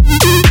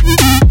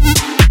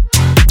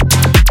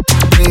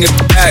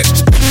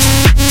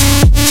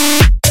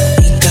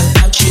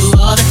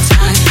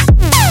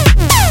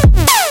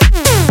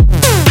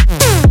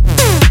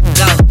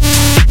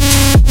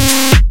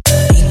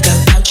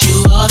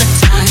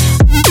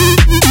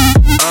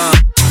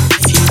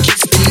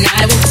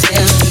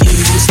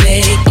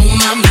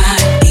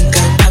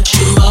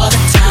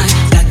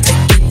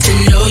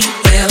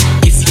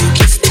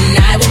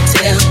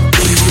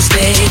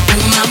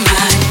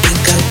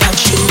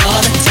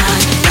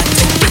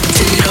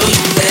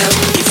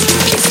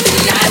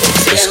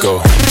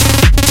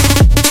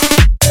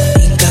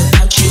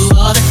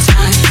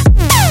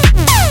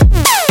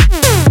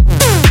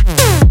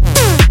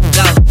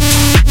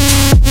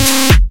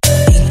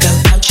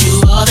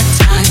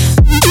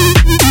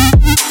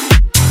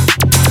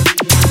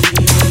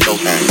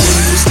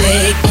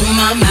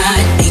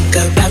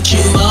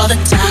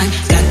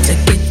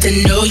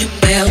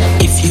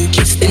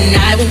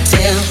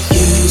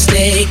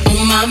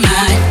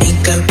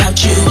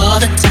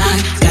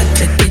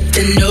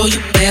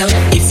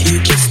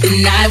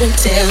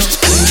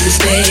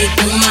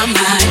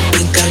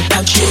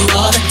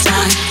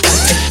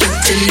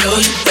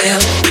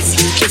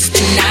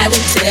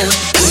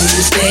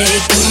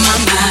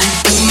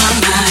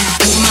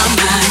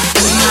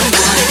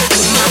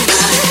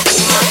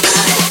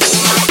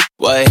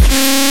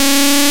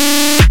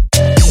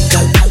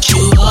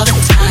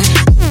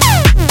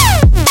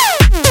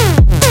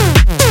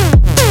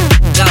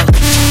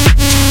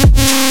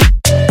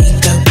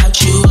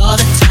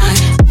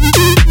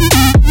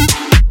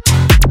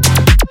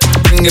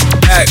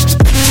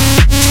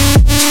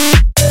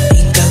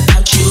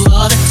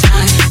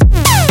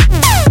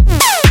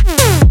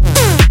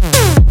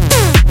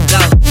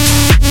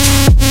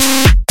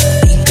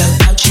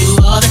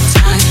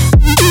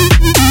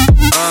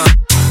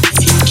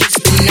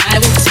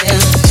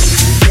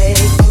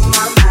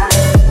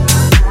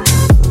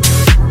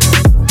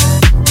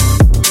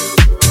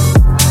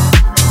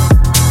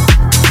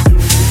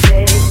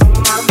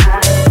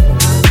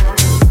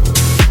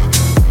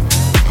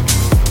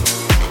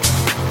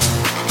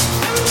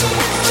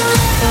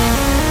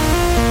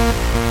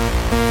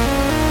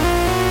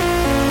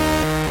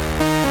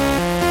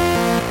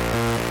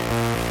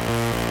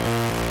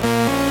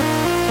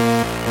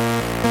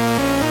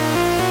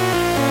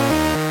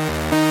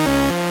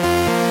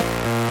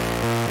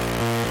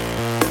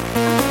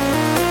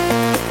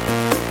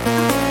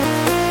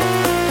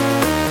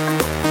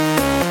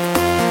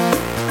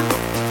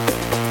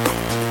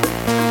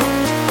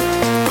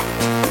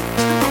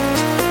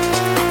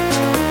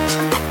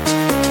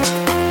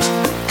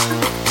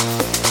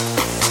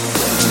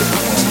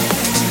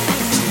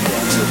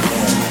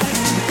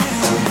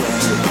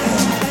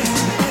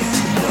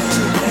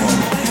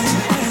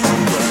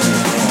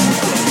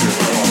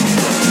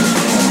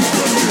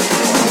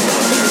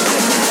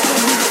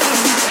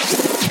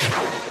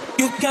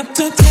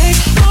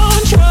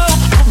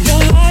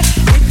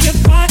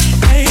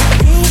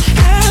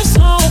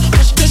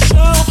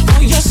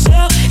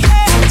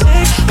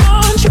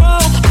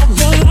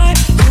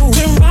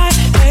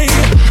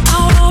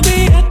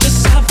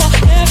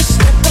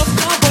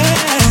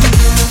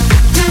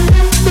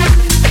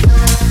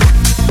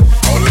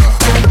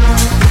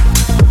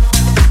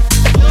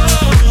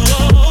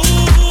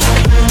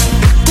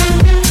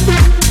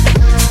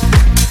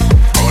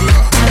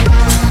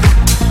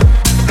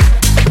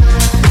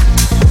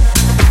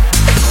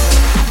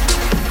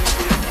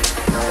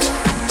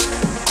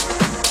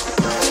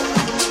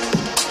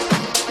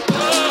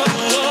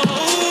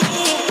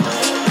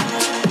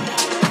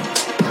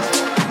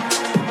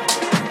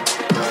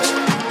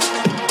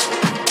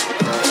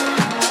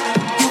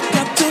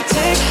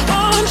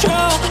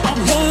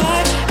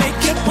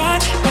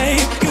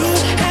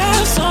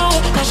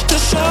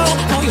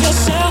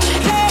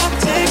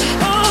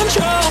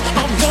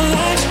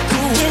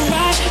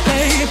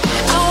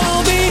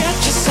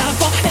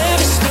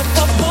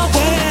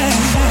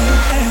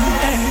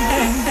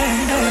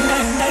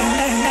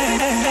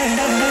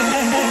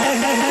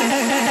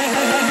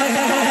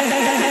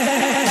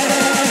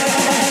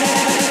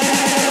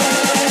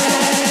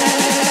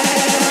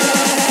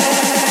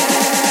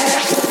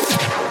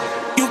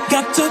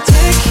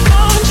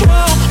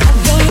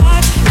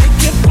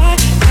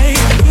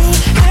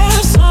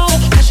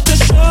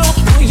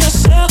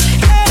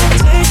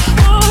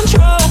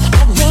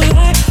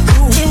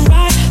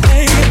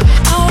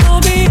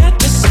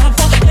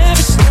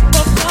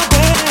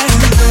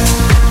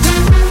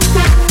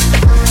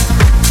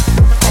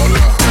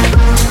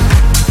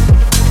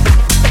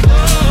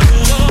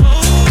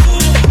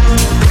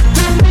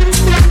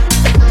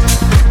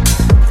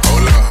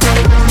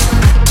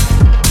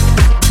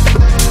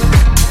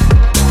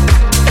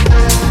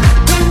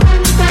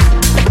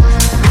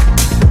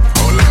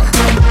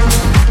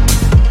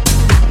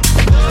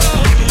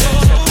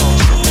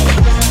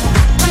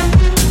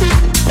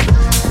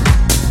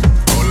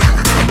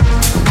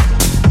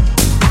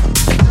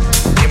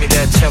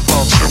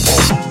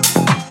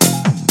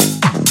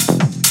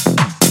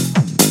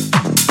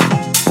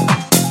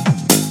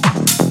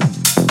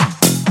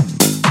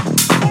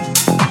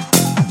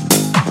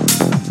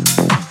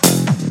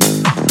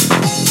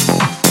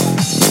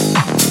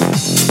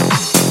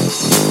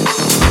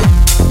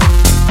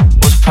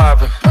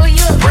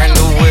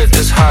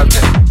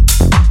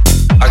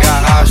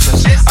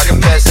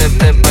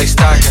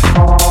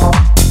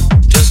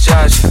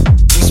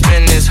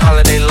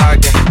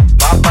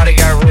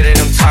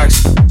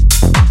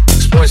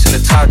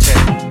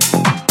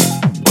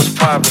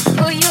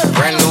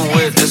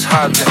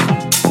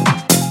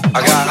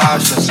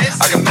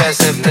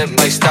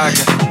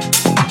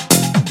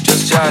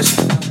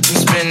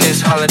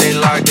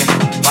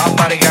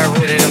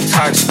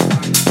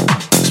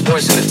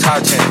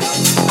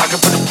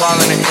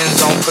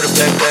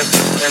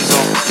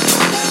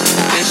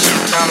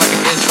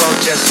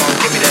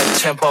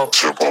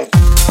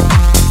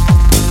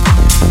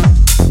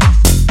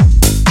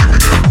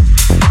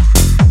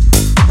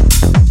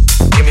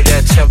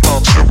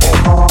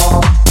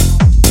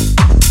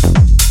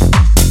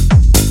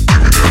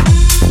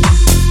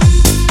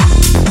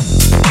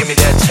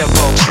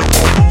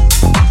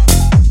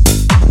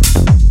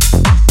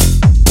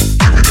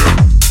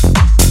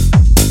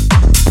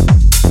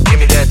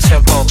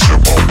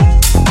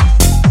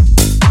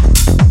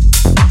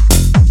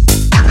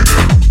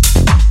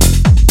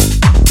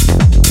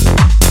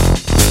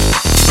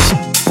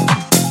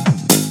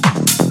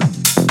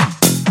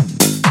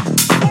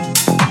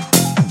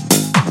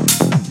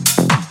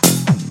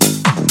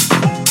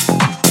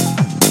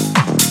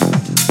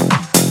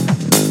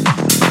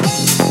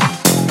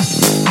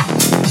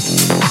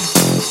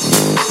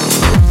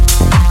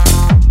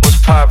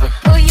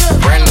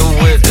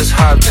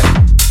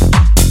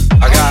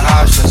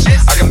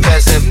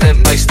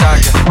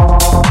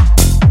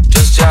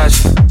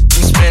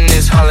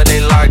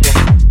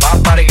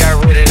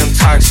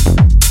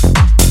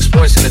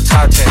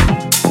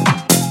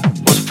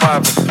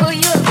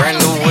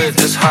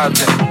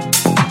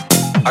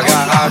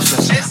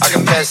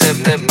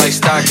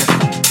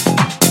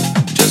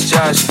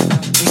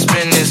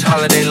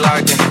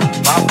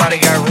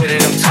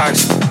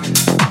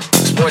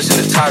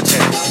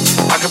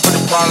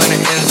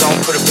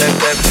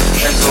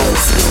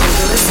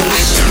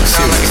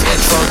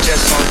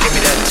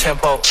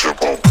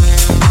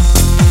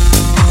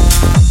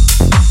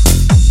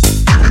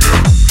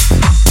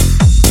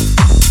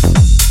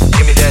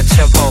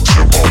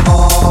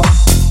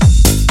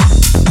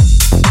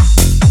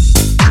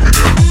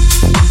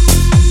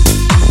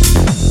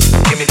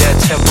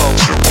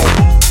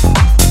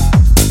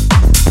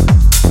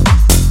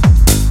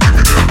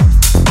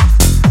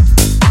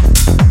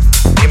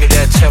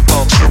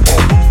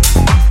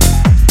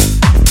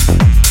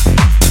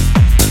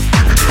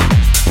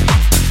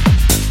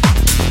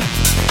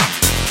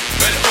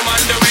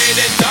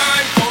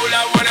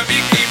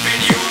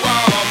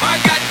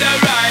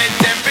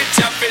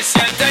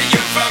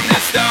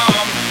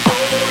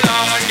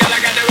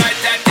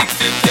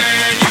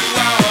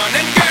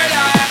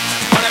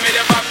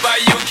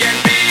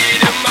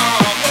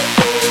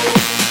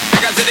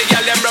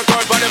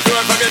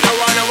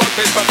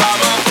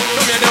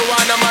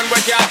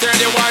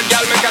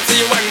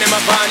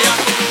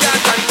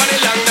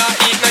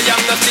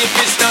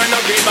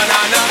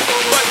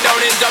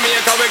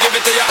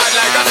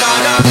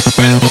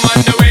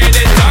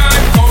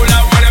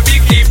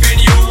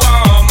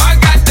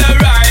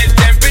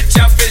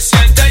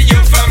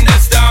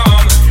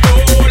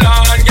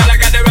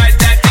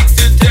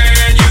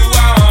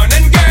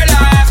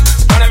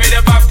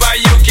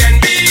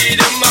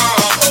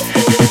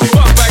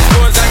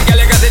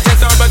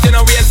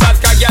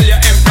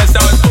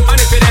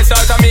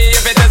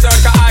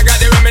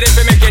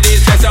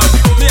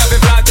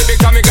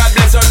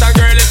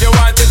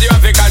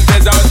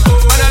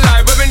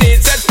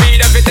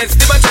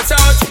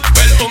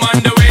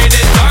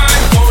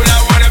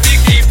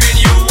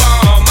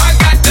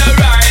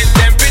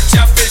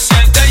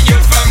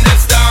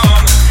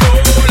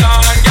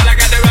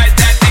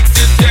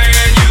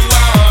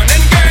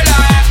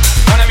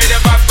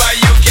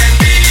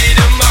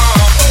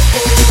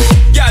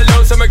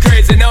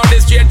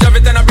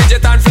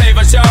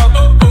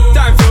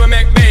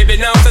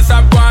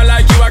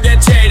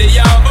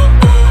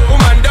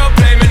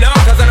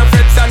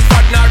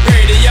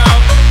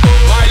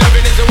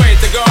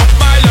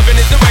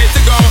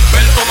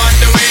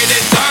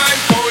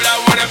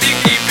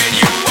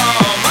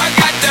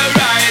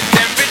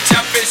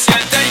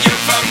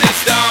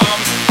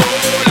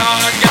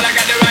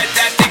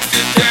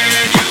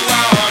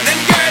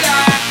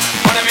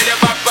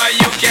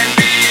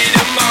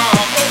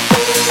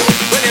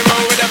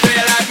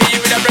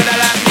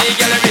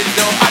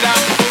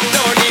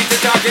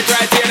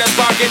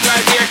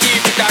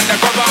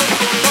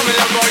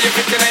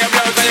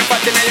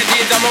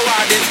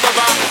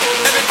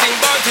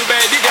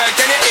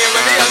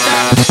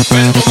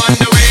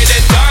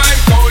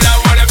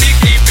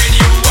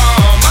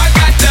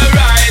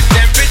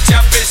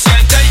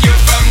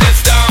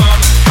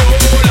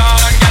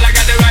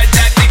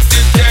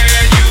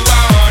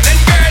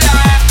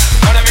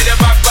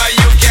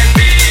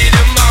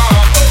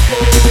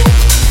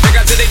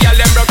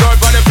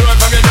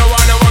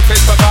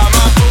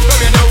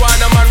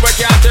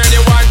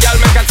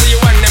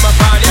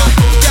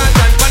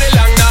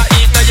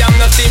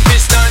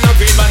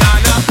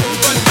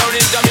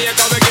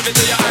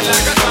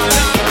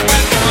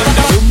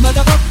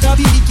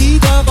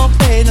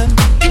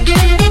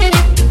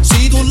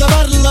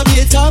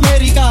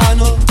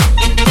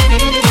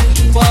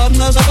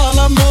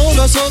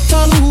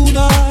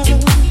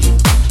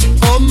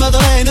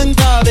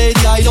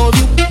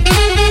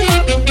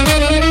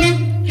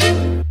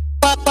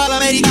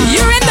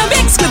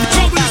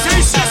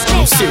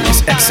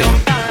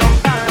 scene.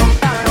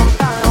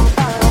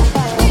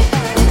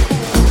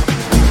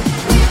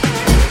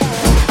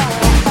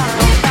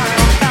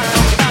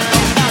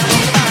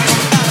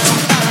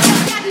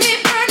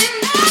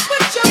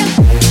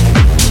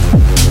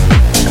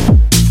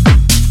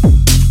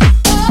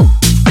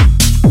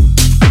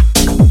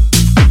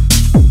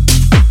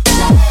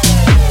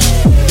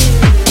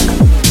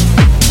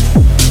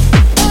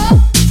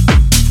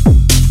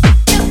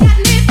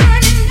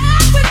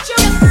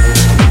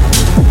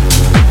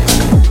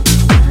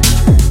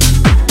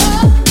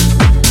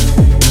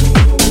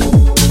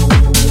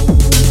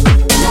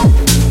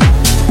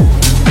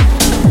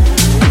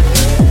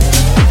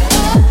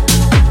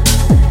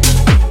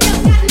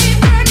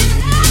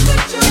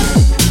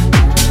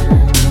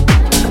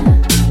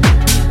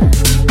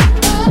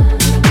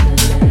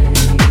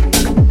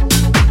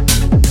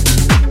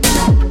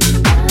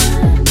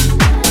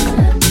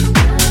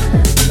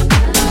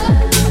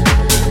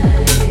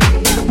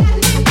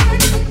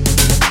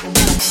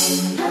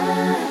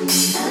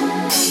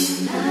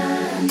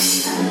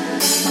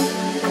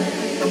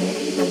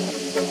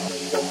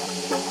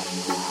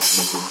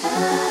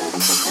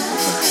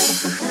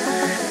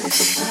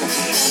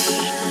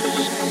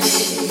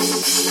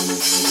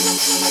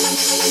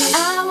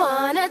 I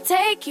wanna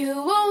take you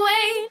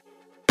away.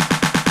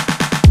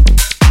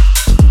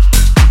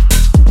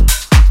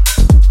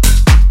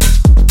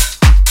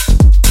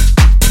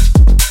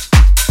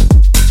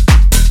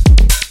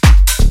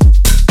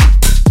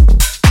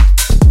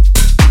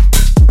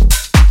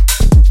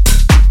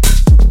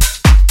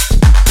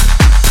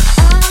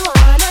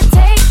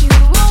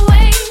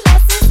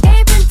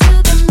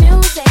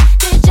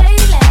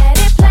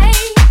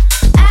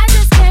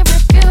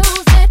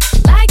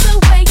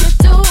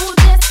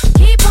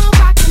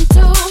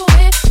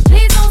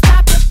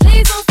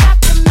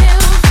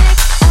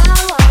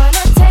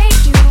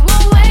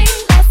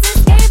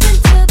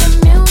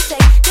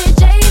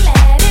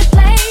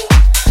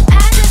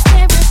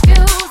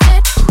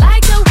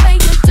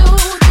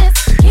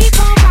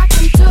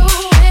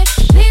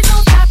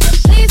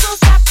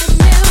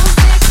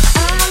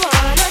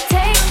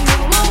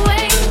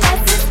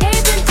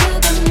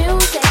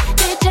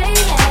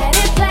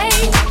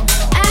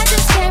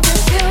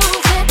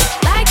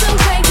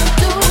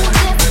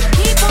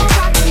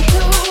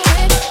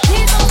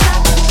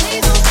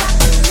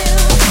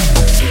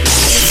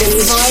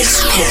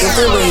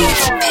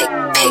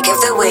 Pick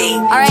of the week.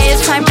 All right,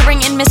 it's time to bring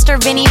in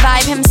Mr. Vinny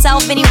Vibe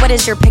himself. Vinny, what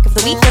is your pick of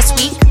the week this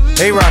week?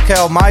 Hey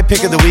Raquel, my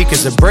pick of the week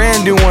is a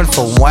brand new one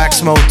from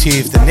Wax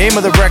Motif. The name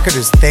of the record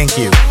is Thank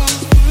You.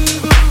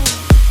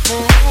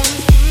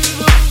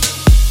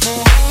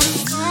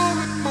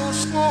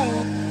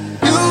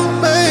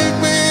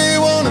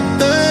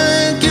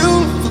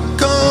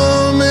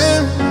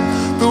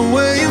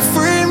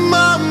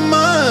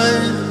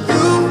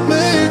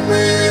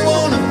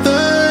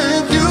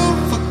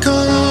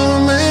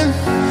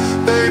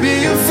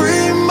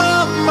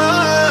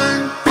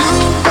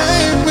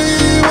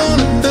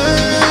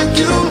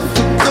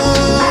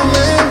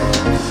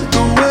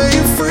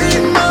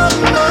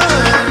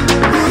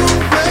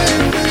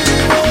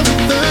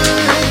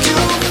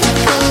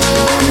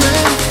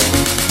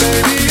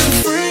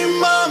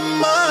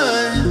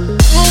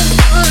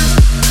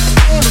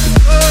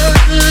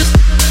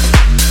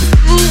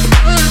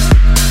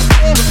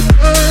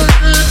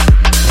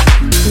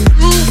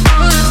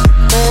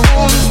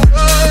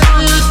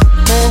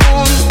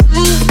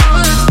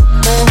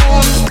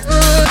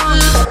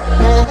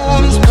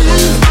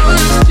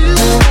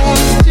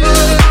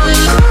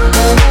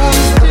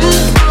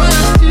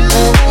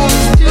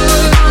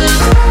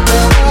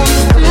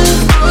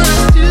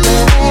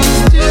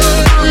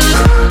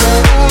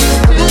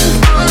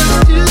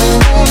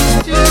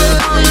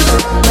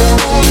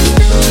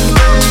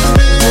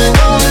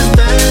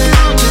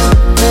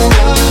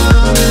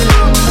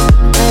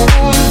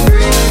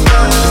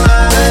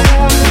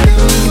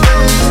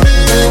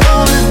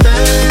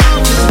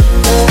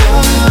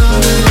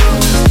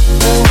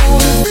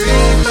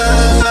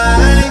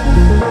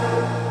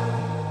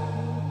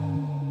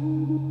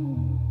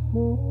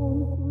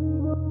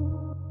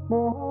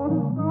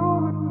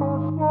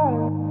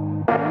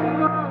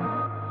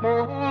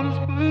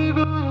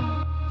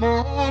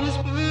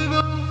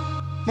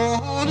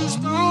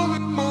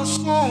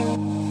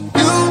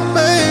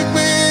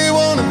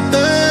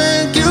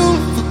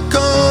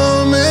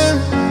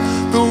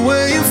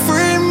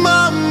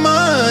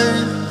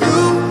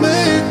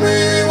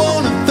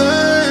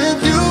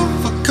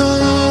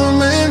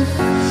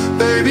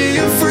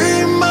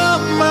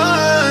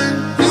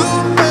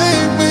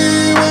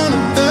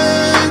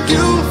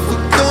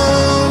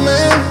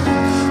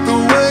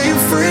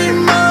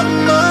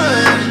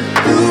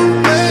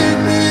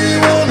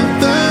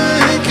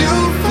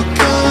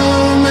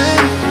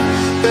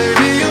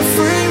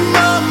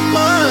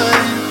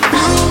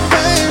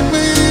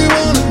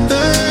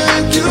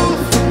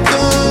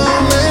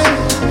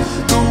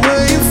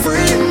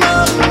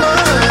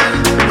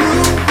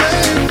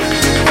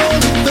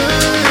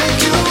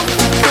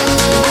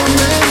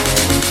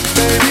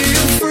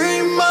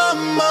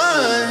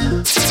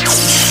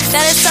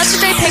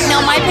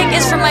 pick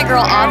is from my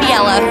girl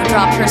Aviella, who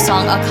dropped her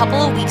song a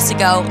couple of weeks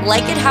ago.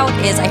 Like It How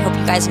It Is. I hope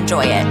you guys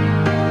enjoy it.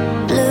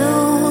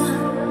 Blue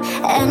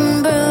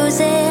and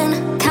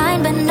bruising,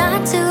 kind but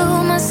not to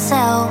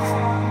myself,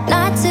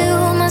 not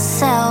to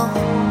myself.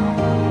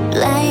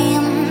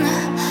 Blame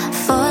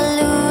for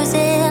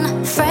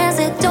losing friends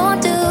that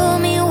don't do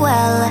me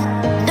well,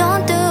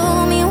 don't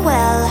do me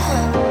well.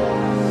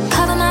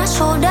 Cover my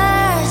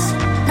shoulders,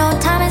 no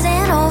time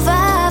isn't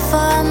over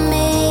for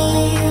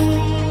me.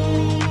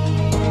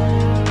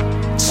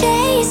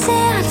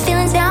 Chasing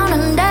feelings down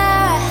under,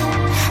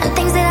 and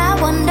things that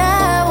I wonder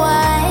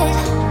what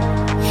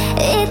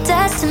it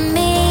does to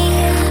me.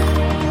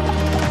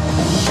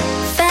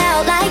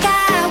 Felt like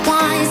I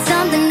wanted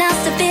something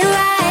else to feel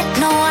right.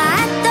 No,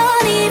 I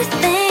don't need to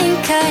think,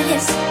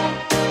 'cause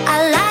I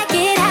like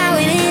it how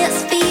it is.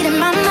 Feeding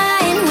my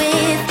mind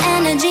with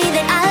energy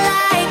that I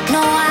like.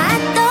 No, I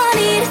don't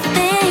need to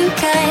think,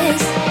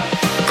 'cause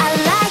I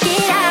like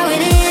it how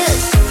it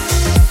is.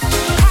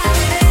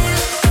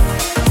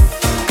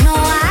 No,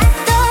 I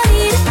don't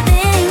need to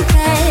think,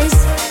 'cause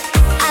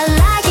I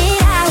like it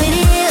how it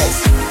is.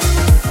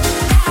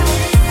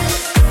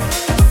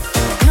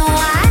 No,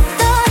 I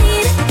don't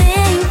need to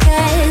think,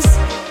 'cause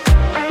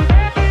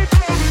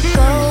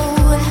go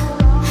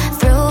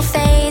through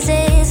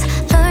phases,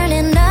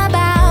 learning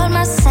about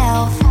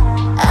myself,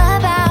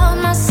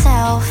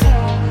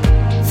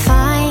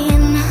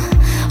 find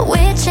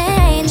which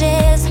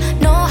changes,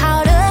 know how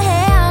to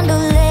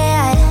handle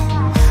it.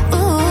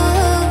 Ooh,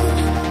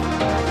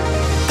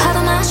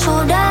 cover my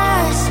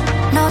shoulders,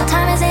 no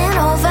time isn't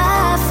over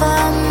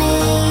for me.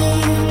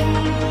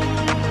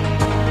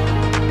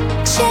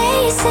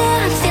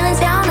 Chasing feelings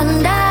down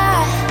under,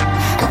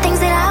 and things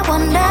that I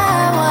wonder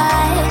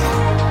what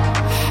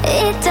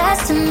it does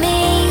to me.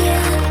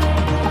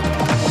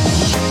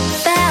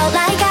 Felt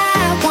like I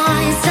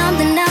wanted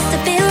something else to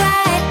feel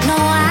right. No,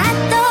 I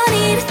don't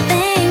need to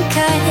think,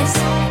 'cause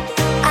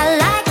I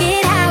like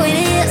it how it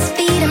is.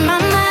 Feeding my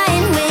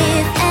mind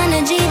with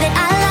energy that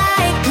I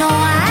like. No,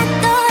 I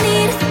don't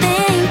need to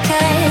think,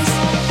 'cause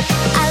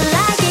I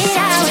like it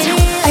how it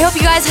is. I hope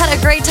you guys had a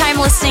great time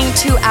listening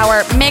to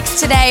our mix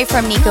today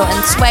from Nico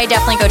and Sway.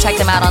 Definitely go check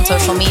them out on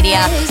social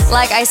media.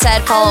 Like I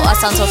said, follow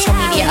us on social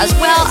media as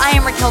well. I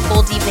am Raquel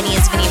Goldie, Vinny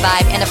is Vinny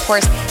Vibe, and of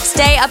course,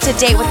 stay up to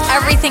date with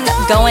everything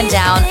going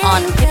down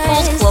on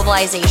Pitbull's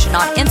Globalization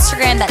on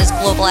Instagram. That is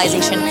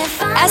Globalization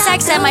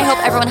SXM. I hope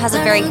everyone has a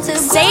very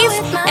safe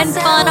and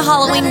fun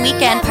Halloween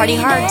weekend. Party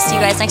hard. See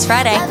you guys next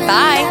Friday.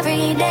 Bye.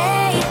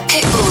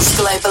 Pitbull's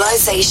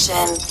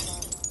Globalization.